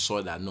 Then we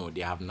saw that no,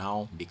 they have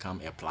now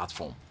become a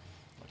platform.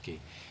 Okay,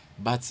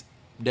 but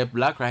the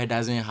Black Ride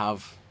doesn't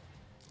have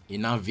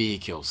enough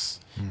vehicles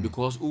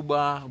because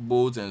Uber,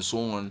 Bolt, and so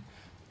on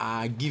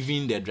are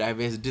giving the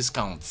drivers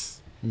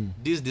discounts.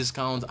 These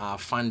discounts are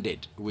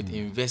funded with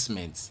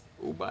investments.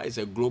 Uber is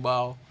a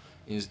global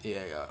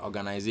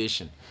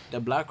organization. The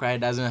Black Ride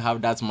doesn't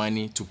have that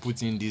money to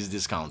put in these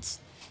discounts.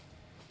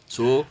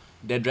 So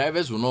the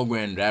drivers will not go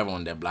and drive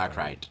on the Black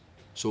Ride.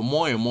 So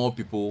more and more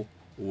people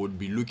would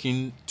be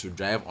looking to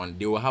drive on.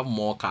 They will have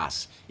more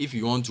cars. If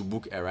you want to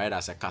book a ride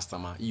as a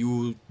customer,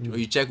 you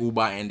check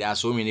Uber and there are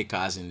so many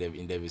cars in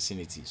the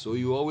vicinity. So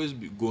you always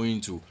be going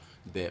to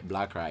the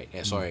Black Ride.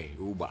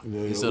 Uber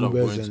instead of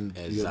going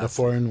to the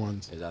foreign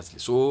ones. Exactly.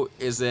 So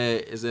it's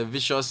a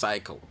vicious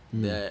cycle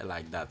there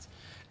like that.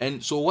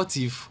 And so what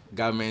if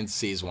government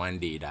says one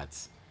day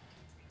that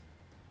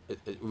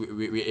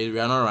we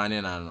are not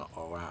running an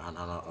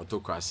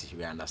autocracy,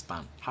 we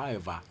understand.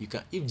 However,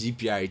 if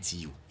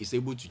GPRTU is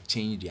able to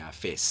change their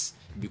affairs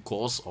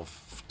because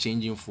of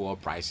changing fuel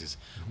prices,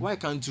 why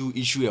can't you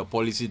issue a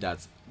policy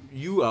that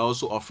you are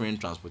also offering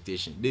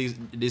transportation?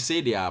 They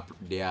say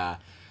they are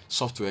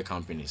software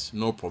companies,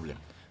 no problem.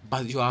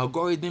 But your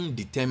algorithm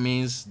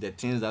determines the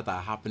things that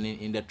are happening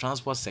in the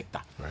transport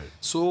sector. Right.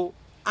 So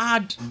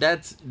add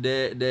that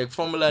the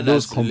formula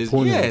those that's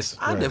components.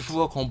 add the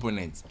fuel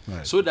components,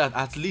 right, so that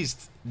at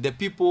least the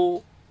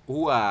people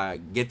who are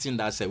getting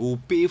that set will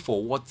pay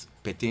for what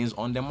pertains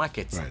on the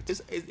market. Right.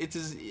 It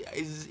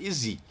is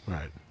easy.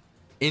 Right.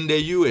 In the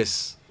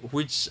US,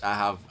 which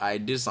I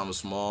did some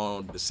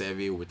small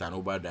survey with an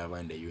Uber driver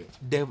in the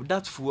US,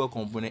 that fuel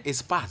component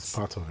is part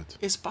of it.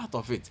 It's part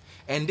of it.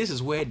 And this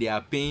is where they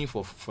are paying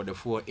for the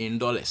fuel in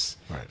dollars.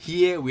 Right.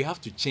 Here we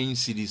have to change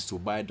cities to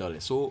buy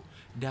dollars. So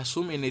there are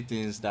so many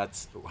things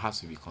that have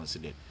to be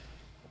considered.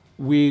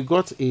 We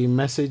got a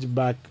message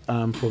back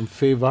from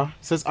Favor.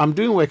 It says, I'm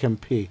doing Work and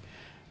Pay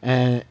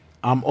and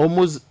I'm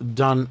almost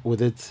done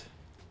with it.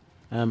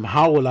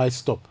 How will I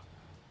stop?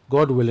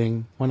 God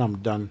willing, when I'm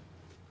done,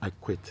 I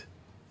quit.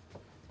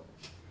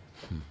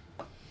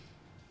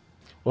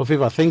 Well,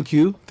 Favor, thank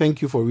you.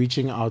 Thank you for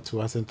reaching out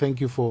to us and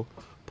thank you for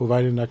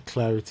providing that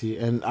clarity.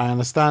 And I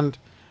understand,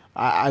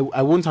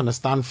 I won't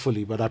understand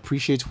fully, but I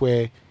appreciate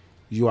where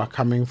you are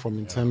coming from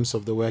in terms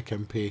of the Work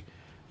and Pay.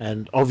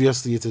 And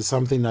obviously it is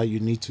something that you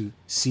need to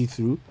see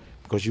through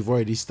because you've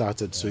already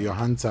started. So your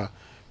hands are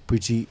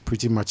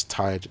pretty much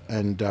tired.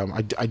 And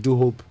I do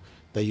hope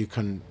that you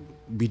can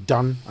be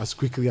done as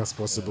quickly as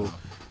possible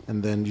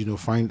and then,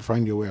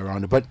 find your way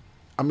around it. But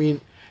I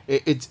mean,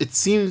 it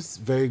seems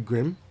very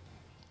grim.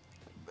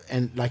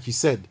 And like you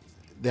said,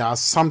 there are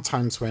some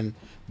times when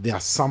there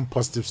are some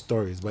positive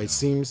stories, but it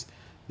seems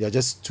they are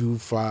just too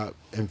far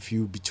and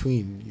few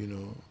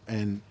between,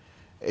 and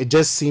it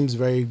just seems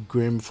very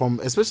grim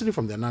especially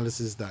from the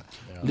analysis that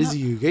Lizzie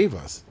you gave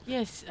us.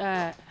 Yes,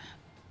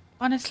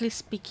 honestly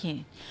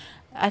speaking,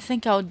 I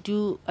think I'll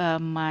do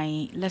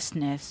my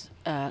listeners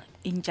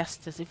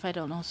injustice if I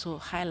don't also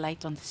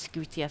highlight on the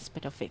security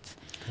aspect of it.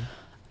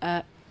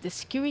 Okay. The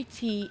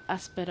security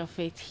aspect of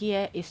it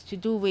here is to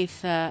do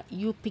with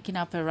you picking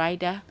up a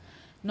rider,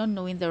 not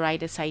knowing the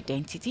rider's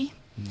identity.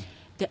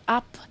 The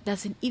app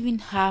doesn't even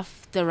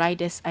have the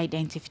rider's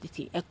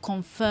identity, a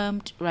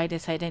confirmed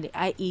rider's identity,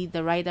 i.e.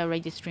 the rider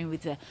registering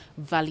with a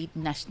valid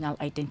national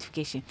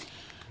identification.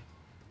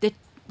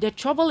 The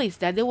trouble is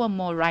that there were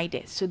more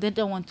riders, so they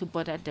don't want to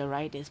bother the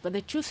riders. But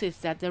the truth is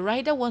that the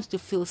rider wants to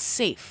feel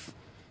safe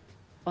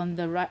on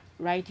the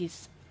ride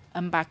he's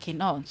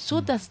embarking on.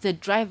 So does the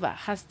driver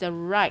has the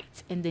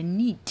right and the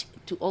need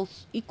to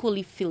also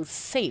equally feel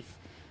safe,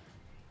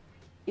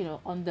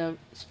 on the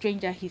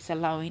stranger he's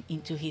allowing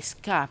into his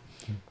car.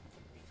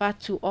 Far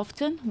too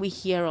often we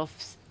hear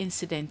of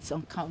incidents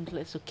on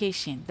countless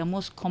occasions. The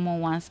most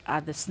common ones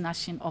are the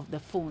snatching of the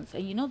phones.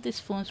 And these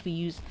phones we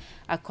use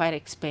are quite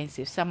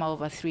expensive. Some are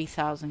over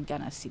 3,000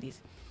 Ghana cedis.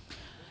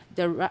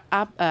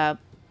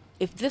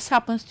 If this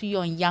happens to you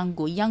on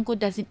Yango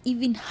doesn't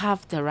even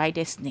have the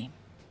rider's name.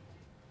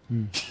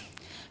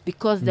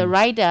 Because the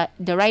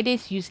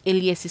riders use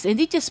aliases and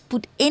they just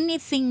put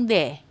anything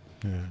there.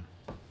 Yeah.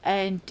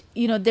 And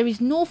there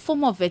is no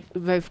form of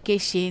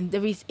verification.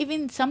 There is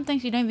even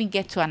sometimes you don't even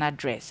get to an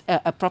address,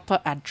 a proper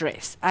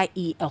address,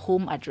 i.e. a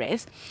home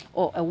address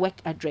or a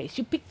work address.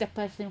 You pick the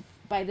person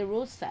by the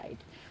roadside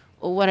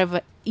or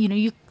whatever,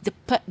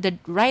 the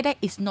rider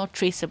is not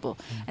traceable,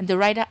 and the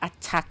rider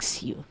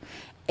attacks you.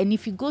 And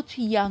if you go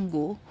to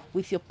Yango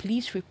with your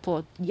police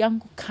report,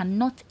 Yango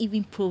cannot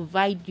even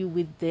provide you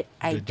with the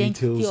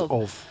identity details of.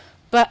 of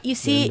But you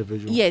see,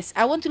 individual. yes,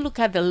 I want to look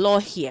at the law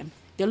here.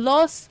 The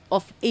laws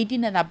of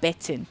aiding and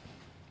abetting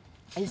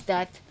is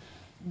that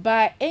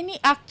by any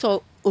act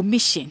of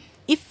omission,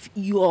 if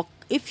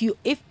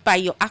by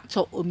your act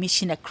of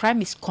omission a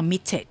crime is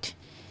committed,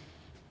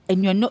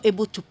 and you're not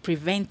able to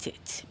prevent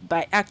it,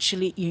 by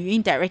actually you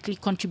indirectly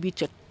contribute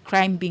to a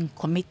crime being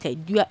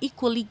committed, you are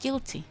equally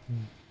guilty.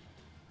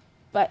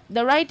 But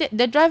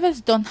the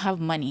drivers don't have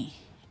money,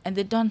 and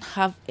they don't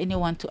have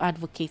anyone to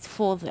advocate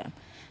for them.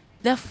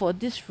 Therefore,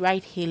 these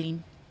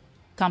ride-hailing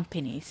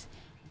companies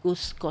go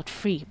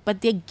scot-free,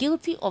 but they're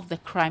guilty of the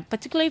crime,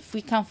 particularly if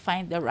we can't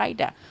find the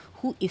rider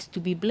who is to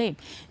be blamed.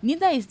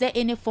 Neither is there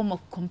any form of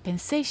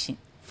compensation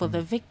for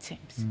the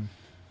victims.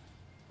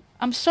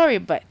 I'm sorry,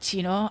 but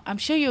I'm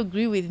sure you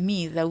agree with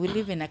me that we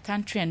live in a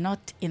country and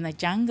not in a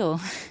jungle.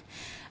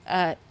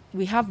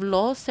 We have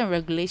laws and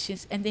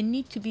regulations, and they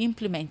need to be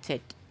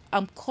implemented.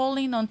 I'm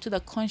calling on to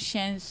the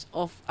conscience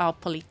of our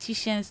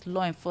politicians,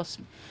 lawmakers,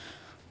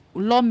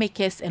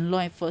 and law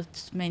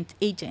enforcement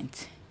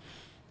agents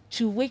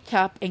to wake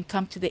up and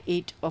come to the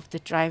aid of the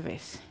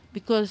drivers,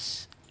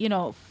 because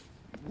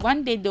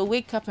one day they'll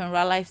wake up and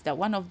realize that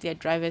one of their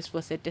drivers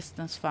was a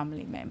distant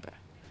family member,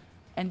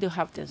 and they'll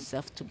have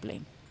themselves to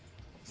blame.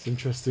 It's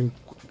interesting.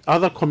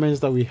 Other comments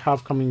that we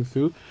have coming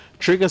through.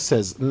 Trigger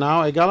says,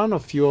 now a gallon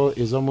of fuel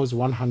is almost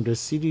 100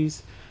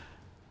 cedis.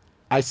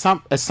 A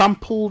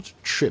sampled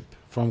trip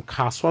from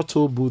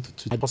Kaswato booth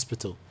to the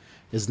hospital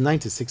is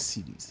 96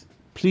 cedis.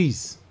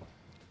 Please,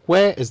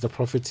 where is the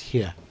profit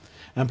here?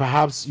 And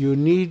perhaps you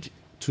need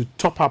to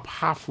top up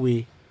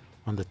halfway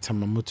on the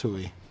Tamamoto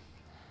way.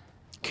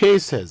 Kay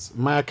says,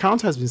 my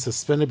account has been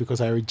suspended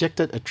because I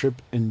rejected a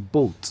trip in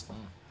Bolt.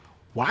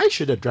 Why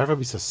should a driver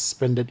be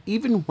suspended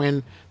even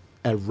when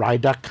a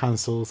rider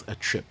cancels a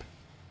trip?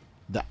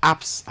 The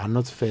apps are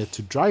not fair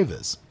to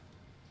drivers.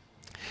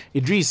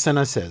 Idris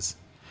Senna says,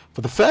 for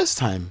the first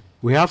time,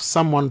 we have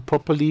someone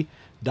properly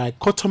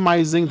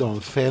dichotomizing the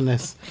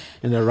unfairness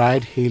in the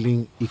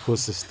ride-hailing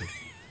ecosystem.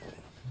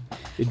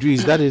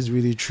 Idris, that is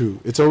really true.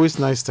 It's always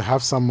nice to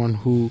have someone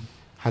who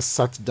has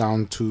sat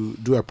down to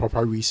do a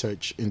proper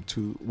research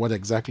into what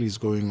exactly is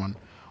going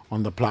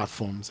on the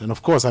platforms. And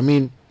of course, I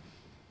mean,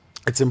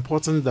 it's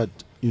important that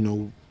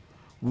you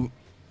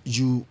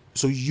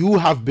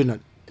have been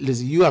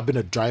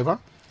a driver.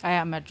 I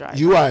am a driver.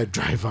 You are a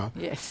driver.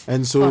 Yes.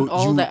 And so on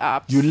all the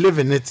apps. You live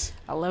in it.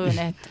 I live in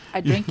it.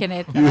 I drink in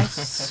it. And I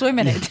swim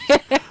in it.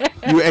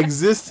 You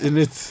exist in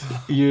it,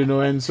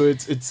 and so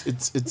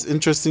it's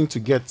interesting to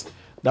get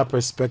that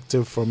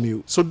perspective from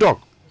you. So, Doc,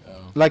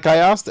 like I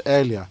asked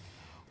earlier,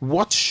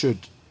 what should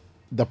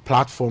the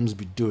platforms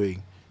be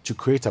doing to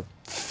create a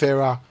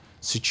fairer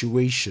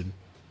situation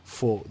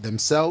for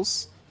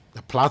themselves,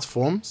 the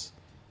platforms,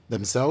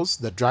 themselves,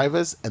 the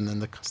drivers, and then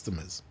the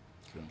customers?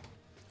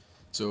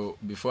 So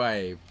before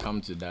I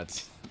come to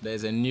that,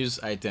 there's a news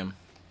item.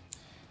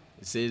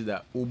 It says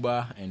that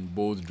Uber and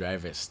Bolt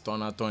drivers,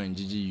 Tonaton and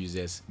Gigi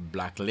users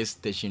blacklist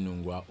Station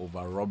Nungwa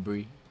over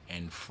robbery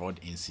and fraud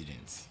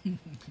incidents.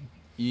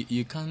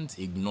 You can't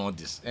ignore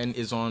this. And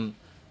it's on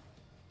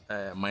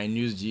My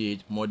News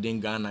GH,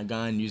 Modern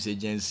Ghana News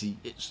Agency.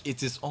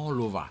 It is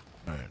all over.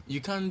 Right.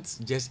 You can't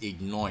just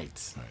ignore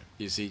it. Right.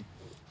 You see,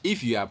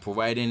 if you are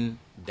providing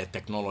the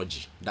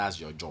technology, that's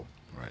your job.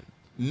 Right.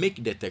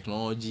 Make the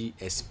technology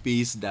a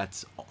space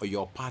that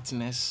your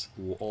partners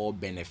will all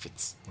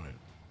benefit. Right.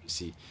 You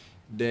see,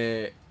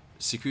 the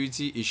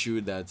security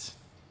issue that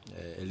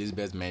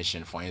Elizabeth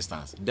mentioned, for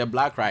instance, the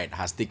Black Ride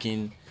has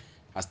taken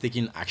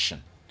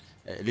action.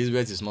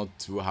 Elizabeth is not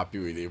too happy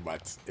with it,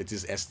 but it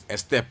is a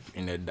step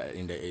in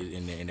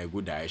a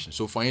good direction.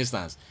 So, for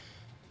instance,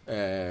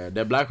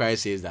 the Black Ride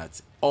says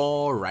that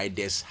all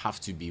riders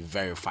have to be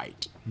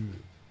verified,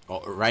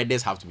 or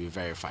riders have to be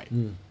verified.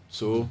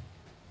 So,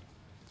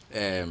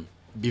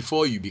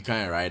 before you become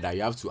a rider,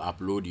 you have to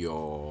upload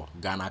your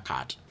Ghana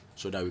card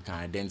so that we can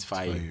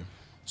identify you.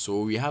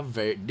 So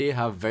they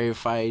have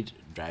verified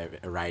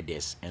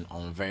riders and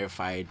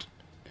unverified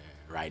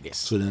riders.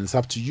 So then it's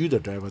up to you, the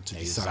driver, to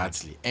decide.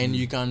 Exactly. And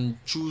you can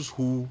choose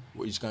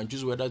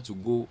whether to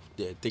go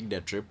take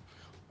the trip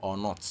or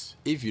not.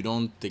 If you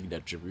don't take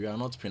the trip, you are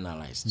not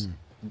penalized.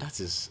 That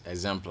is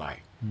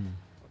exemplary.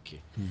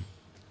 Okay.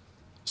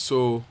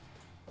 So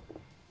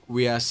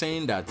we are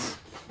saying that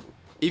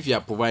if you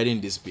are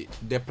providing this bit,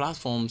 the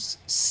platforms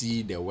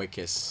see the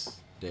workers,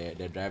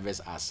 the drivers,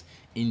 as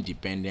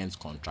independent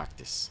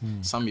contractors.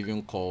 Some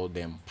even call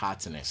them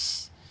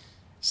partners.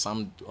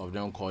 Some of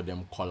them call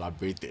them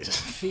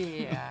collaborators.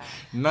 Yeah.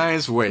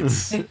 Nice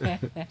words.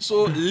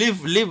 So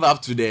live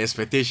up to the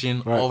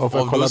expectation of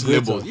those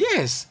labels.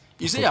 Yes.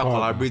 You say you're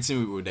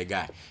collaborating with the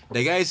guy.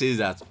 The guy says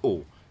that,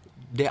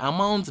 the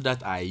amount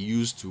that I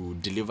use to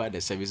deliver the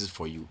services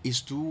for you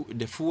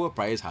the fuel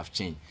price have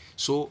changed.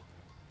 So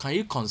can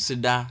you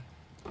consider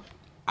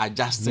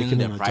adjusting Making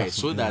the an price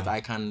so adjustment, that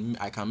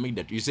I can make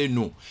that. You say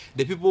no.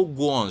 The people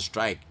go on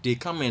strike. They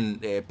come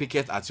and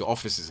picket at your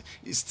offices.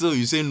 Still,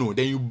 you say no.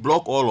 Then you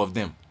block all of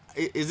them.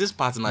 Is this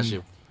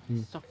partnership?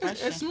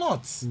 It's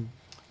not.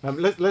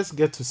 Let's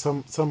get to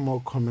some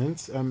more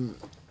comments.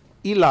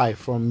 Eli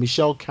from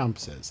Michelle Camp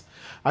says,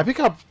 I pick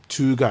up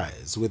two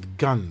guys with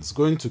guns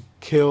going to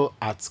kill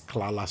at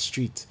Klala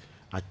Street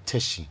at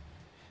Teshi.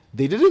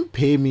 They didn't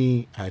pay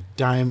me a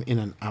dime in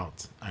and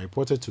out. I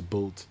reported to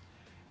Bolt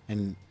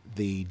and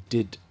they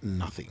did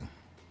nothing.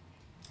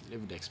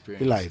 Lived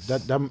experience. Eli,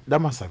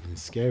 that must have been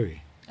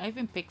scary. I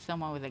even picked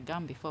someone with a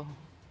gun before.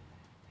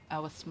 I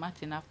was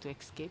smart enough to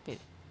escape it.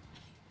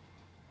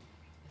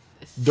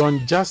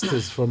 Don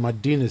Justice from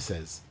Medina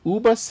says,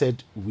 Uber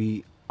said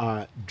we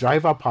are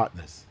driver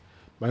partners,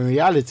 but in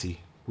reality,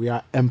 we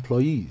are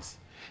employees.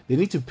 They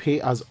need to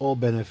pay us all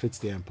benefits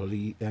the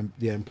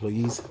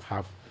employees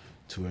have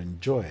to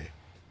enjoy.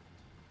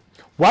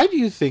 Why do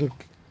you think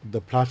the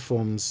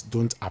platforms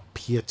don't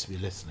appear to be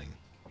listening?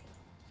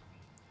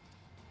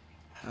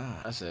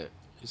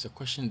 It's a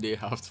question they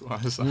have to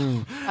answer.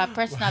 I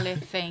personally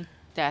think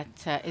that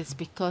it's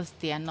because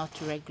they are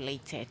not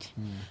regulated.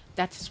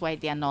 That is why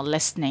they are not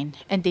listening,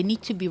 and they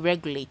need to be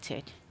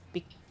regulated.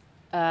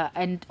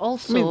 And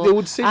also, I mean, they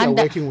would say they're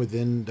working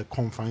within the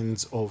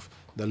confines of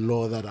the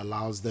law that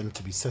allows them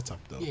to be set up,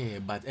 though. Yeah,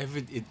 but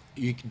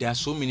there are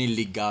so many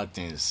legal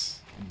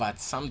things,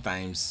 but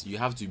sometimes you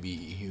have to be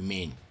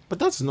humane. But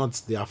that's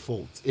not their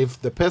fault.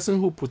 If the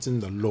person who put in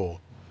the law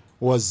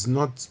was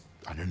not,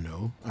 I don't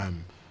know,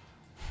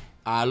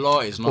 our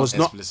law is not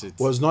explicit.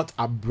 Was not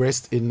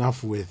abreast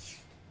enough with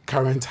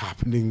current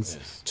happenings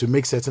to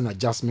make certain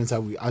adjustments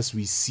as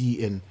we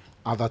see in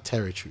other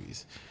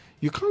territories,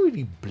 you can't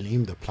really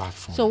blame the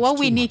platform. So what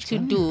we need to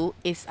do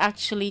is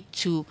actually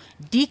to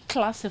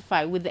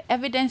declassify with the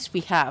evidence we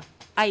have,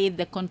 i.e.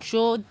 the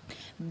control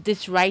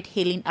this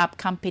ride-hailing app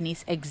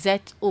companies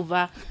exert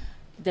over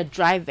the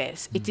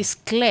drivers. It is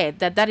clear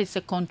that is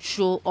a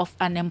control of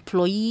an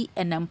employee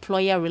and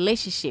employer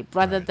relationship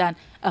rather than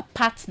a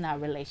partner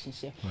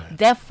relationship.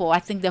 Therefore, I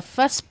think the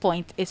first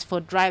point is for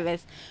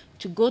drivers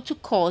to go to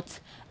court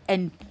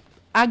and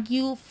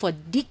argue for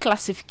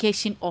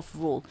declassification of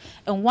role.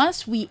 And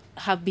once we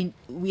are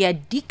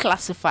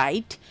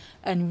declassified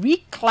and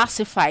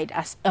reclassified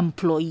as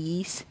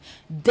employees,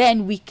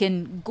 then we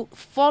can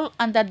fall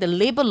under the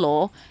labor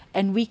law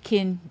and we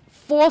can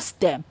force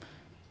them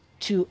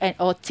to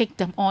or take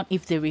them on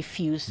if they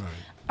refuse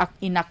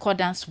in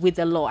accordance with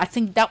the law. I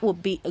think that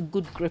would be a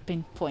good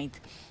gripping point.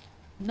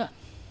 No.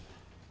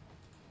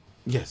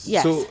 Yes.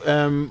 Yes. So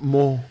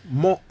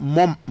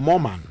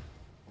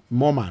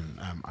Morman,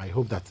 I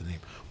hope that's the name.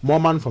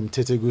 Morman from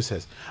Tetegu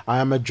says, I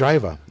am a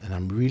driver and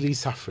I'm really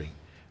suffering.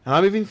 And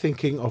I'm even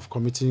thinking of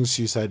committing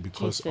suicide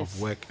because of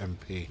work and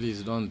pay.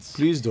 Please don't.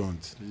 Please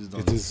don't.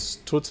 It is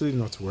totally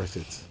not worth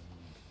it.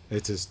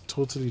 It is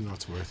totally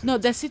not worth it. No,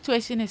 the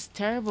situation is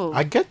terrible.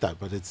 I get that,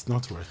 but it's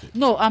not worth it.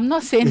 No, I'm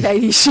not saying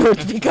that you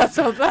should because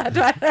of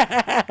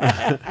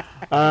that.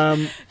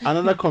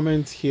 Another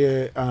comment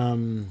here.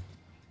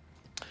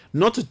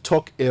 Not to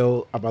talk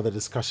ill about the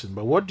discussion,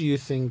 but what do you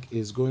think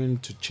is going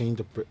to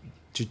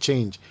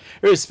change,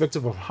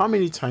 irrespective of how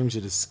many times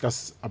you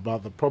discuss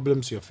about the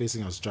problems you're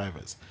facing as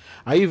drivers?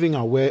 Are you even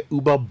aware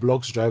Uber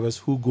blocks drivers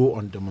who go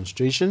on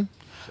demonstration?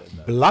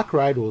 Black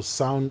Ride will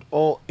sound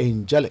all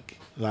angelic,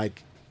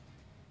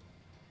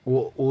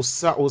 will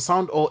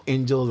sound all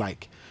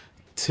angel-like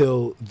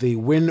till they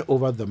win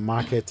over the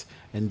market,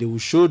 and they will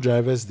show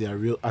drivers their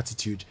real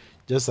attitude,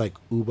 just like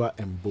Uber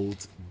and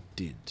Bolt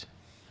did.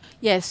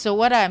 Yes, so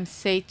what I'm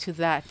saying to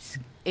that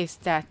is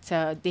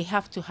that they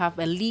have to have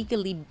a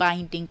legally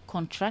binding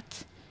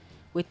contract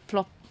with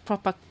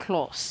proper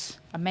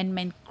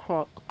amendment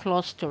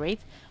clause to it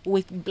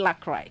with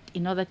Black Ride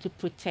in order to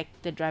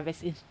protect the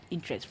driver's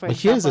interests. But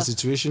here's a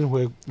situation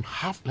where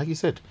like you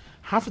said,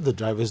 half of the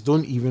drivers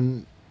don't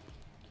even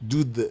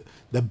do the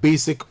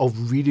basic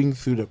of reading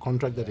through the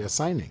contract that they're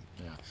signing.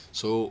 Yeah.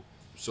 So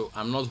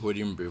I'm not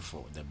holding brief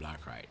for the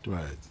Black Ride.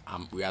 Right.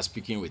 We are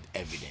speaking with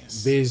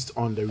evidence. Based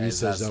on the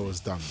research that was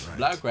done, right?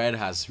 Black Ride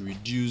has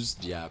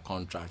reduced their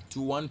contract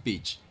to one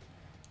page.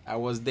 I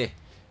was there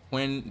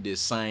when they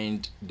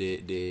signed.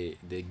 They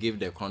gave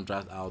the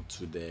contract out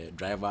to the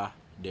driver.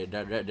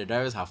 The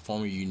drivers have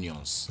formed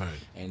unions,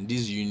 and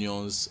these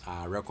unions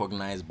are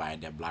recognized by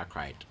the Black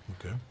Ride.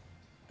 Okay.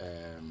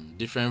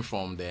 Different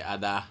from the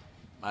other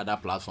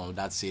platforms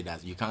that say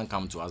that you can't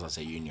come to us as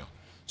a union.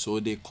 So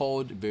they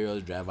called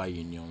various driver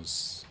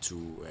unions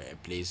to a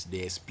place. They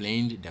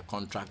explained the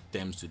contract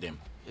terms to them.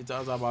 It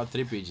was about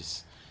 3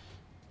 pages.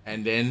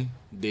 And then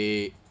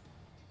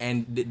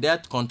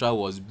that contract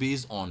was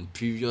based on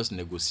previous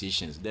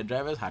negotiations. The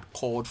drivers had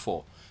called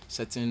for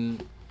certain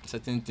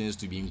things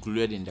to be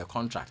included in the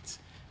contract,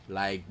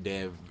 like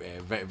the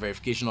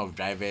verification of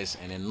drivers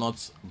and then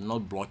not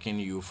blocking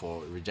you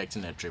for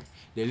rejecting a trip.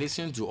 They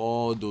listened to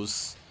all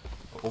those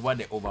over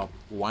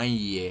 1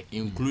 year,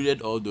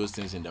 included all those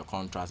things in the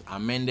contract,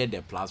 amended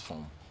the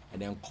platform, and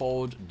then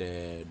called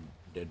the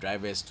the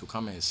drivers to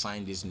come and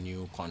sign this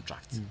new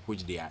contract,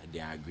 which they are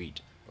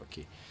agreed.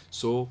 Okay,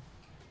 so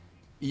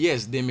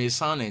yes, they may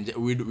sound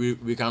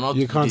we cannot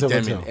You can't ever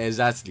determine tell.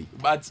 exactly,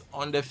 but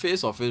on the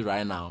face of it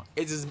right now,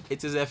 it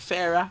is a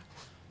fairer.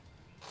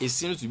 It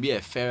seems to be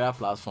a fairer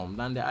platform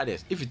than the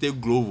others. If you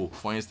take Glovo,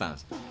 for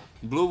instance,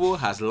 Glovo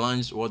has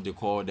launched what they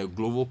call the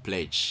Glovo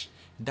Pledge,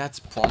 that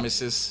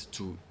promises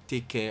to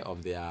take care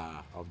of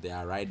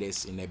their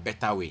riders in a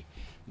better way.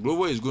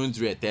 Glovo is going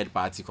through a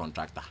third-party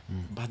contractor,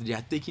 but they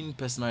are taking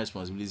personal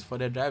responsibilities for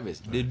the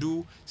drivers. Right. They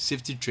do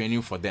safety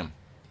training for them.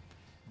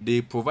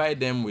 They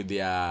provide them with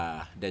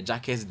the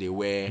jackets they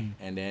wear,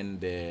 and then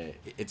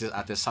it is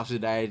at a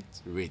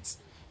subsidized rate.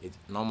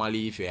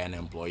 Normally, if you're an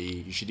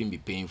employee, you shouldn't be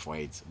paying for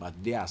it, but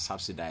they are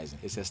subsidizing.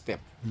 It's a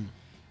step.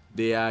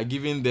 They are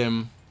giving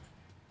them.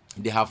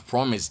 They have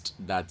promised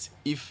that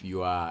if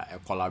you are a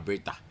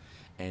collaborator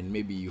and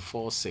maybe you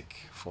fall sick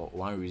for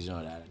one reason or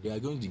another, they are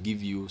going to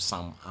give you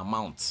some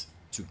amount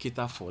to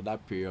cater for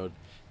that period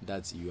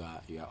that you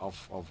are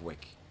off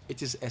work.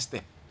 It is a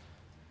step.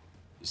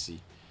 You see,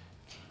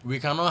 we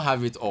cannot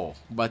have it all,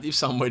 but if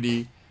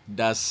somebody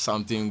does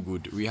something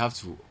good, we have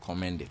to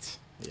commend it.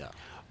 Yeah.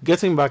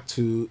 Getting back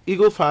to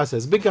Eagle Fire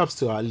says, big ups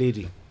to Our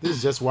Lady. This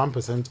is just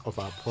 1% of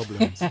our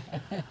problems.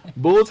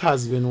 Bolt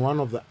has been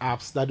one of the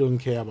apps that don't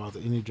care about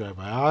any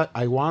driver.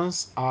 I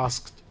once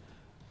asked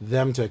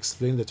them to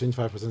explain the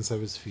 25%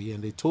 service fee,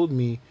 and they told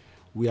me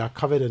we are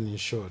covered and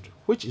insured.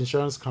 Which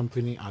insurance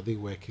company are they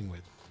working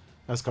with?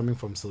 That's coming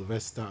from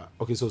Sylvester.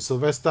 Okay, so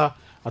Sylvester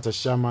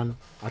Atashaman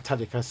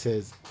Atadeka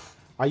says,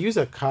 I use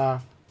a car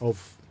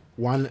of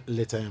 1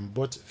 liter and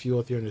bought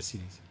fuel 300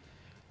 cedis.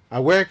 I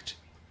worked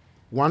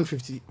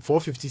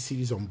 450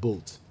 cedis on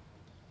Bolt,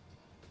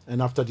 and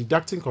after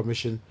deducting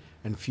commission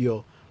and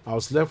fuel, I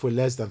was left with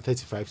less than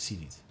 35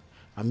 cedis.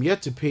 I'm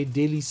yet to pay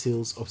daily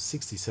sales of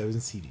 67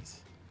 cedis.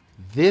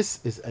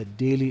 This is a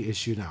daily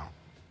issue now.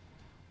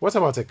 What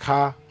about a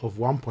car of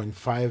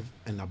 1.5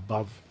 and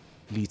above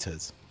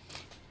liters?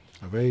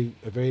 A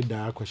very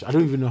dire question. I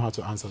don't even know how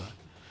to answer that.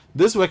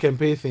 This work and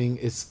pay thing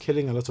is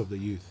killing a lot of the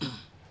youth.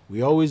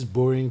 We're always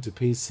borrowing to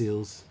pay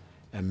sales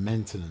and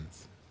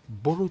maintenance.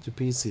 Borrow to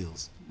pay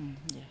sales.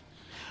 Yeah.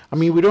 I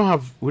mean, we don't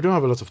have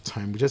a lot of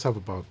time. We just have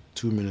about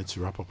 2 minutes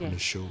to wrap up on the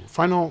show.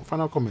 Final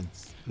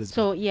comments, Elizabeth.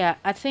 So yeah,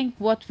 I think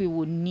what we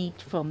would need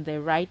from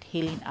the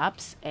ride-hailing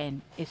apps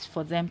and is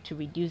for them to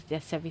reduce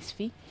their service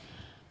fee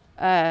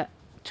to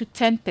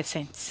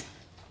 10%,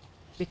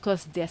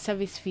 because their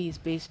service fee is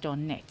based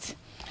on net.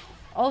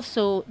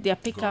 Also, their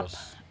pickup,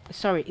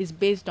 is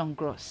based on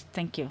gross.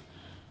 Thank you.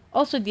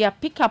 Also, their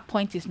pickup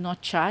point is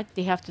not charged.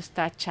 They have to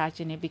start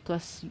charging it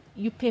because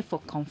you pay for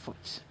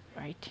comfort,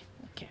 right?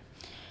 Okay.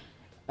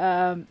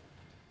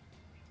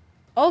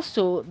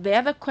 Also, the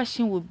other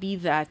question would be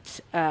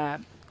that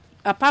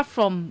apart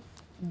from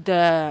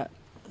the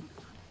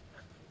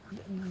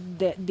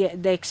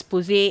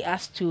expose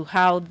as to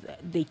how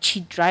they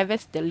cheat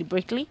drivers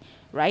deliberately,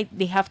 right?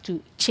 They have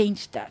to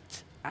change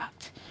that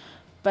out.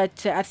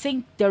 But I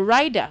think the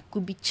rider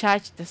could be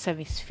charged the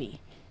service fee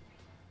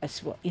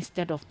as well,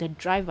 instead of the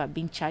driver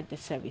being charged the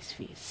service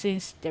fee,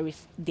 since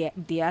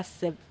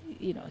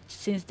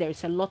since there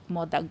is a lot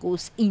more that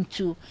goes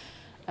into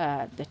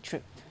the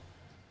trip.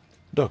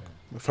 Doc,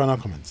 final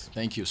comments.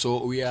 Thank you.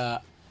 So we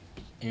are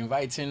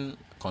inviting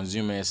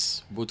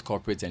consumers, both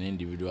corporate and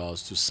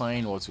individuals, to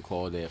sign what we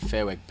call the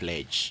Fair Work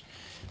Pledge.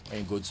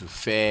 When you go to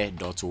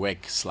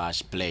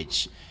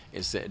fair.work/pledge,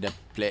 it's the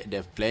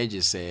pledge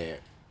is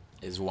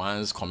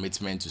one's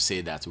commitment to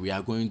say that we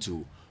are going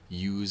to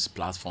use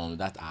platforms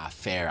that are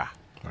fairer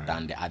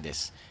than the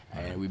others.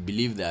 And we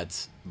believe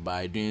that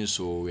by doing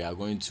so, we are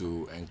going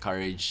to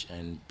encourage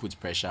and put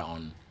pressure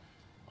on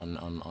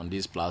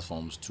these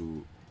platforms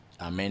to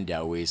amend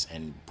their ways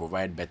and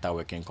provide better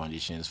working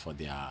conditions for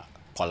their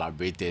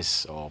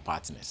collaborators or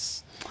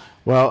partners.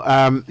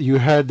 Well, you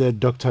heard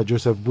Dr.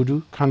 Joseph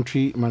Budu,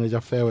 Country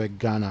Manager Fair Work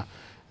Ghana,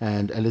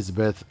 and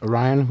Elizabeth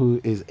Ryan, who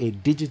is a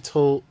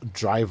digital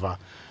driver,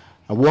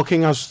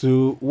 walking us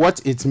through what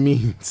it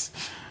means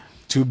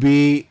to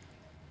be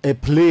a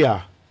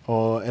player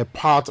or a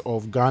part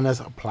of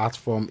Ghana's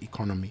platform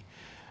economy.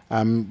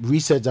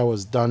 Research that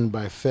was done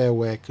by Fair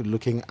Work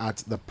looking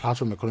at the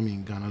platform economy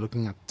in Ghana,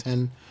 looking at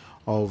 10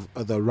 of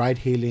the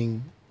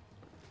ride-hailing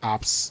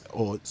apps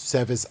or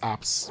service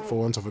apps, for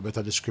want of a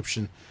better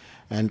description,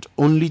 and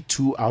only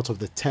 2 out of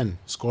the 10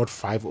 scored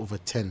 5 over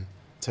 10 in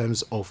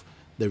terms of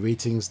the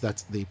ratings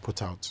that they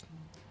put out.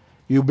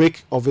 You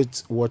make of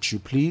it what you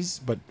please,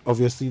 but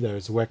obviously there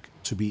is work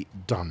to be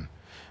done.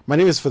 My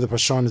name is Philip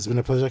Ashon. It's been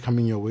a pleasure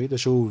coming your way. The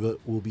show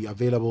will be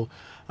available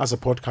as a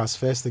podcast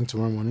first thing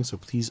tomorrow morning, so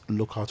please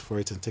look out for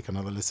it and take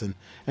another listen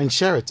and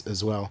share it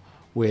as well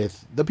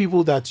with the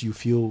people that you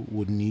feel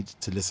would need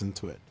to listen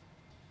to it.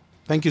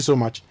 Thank you so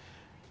much.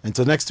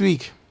 Until next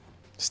week,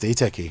 stay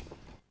techie.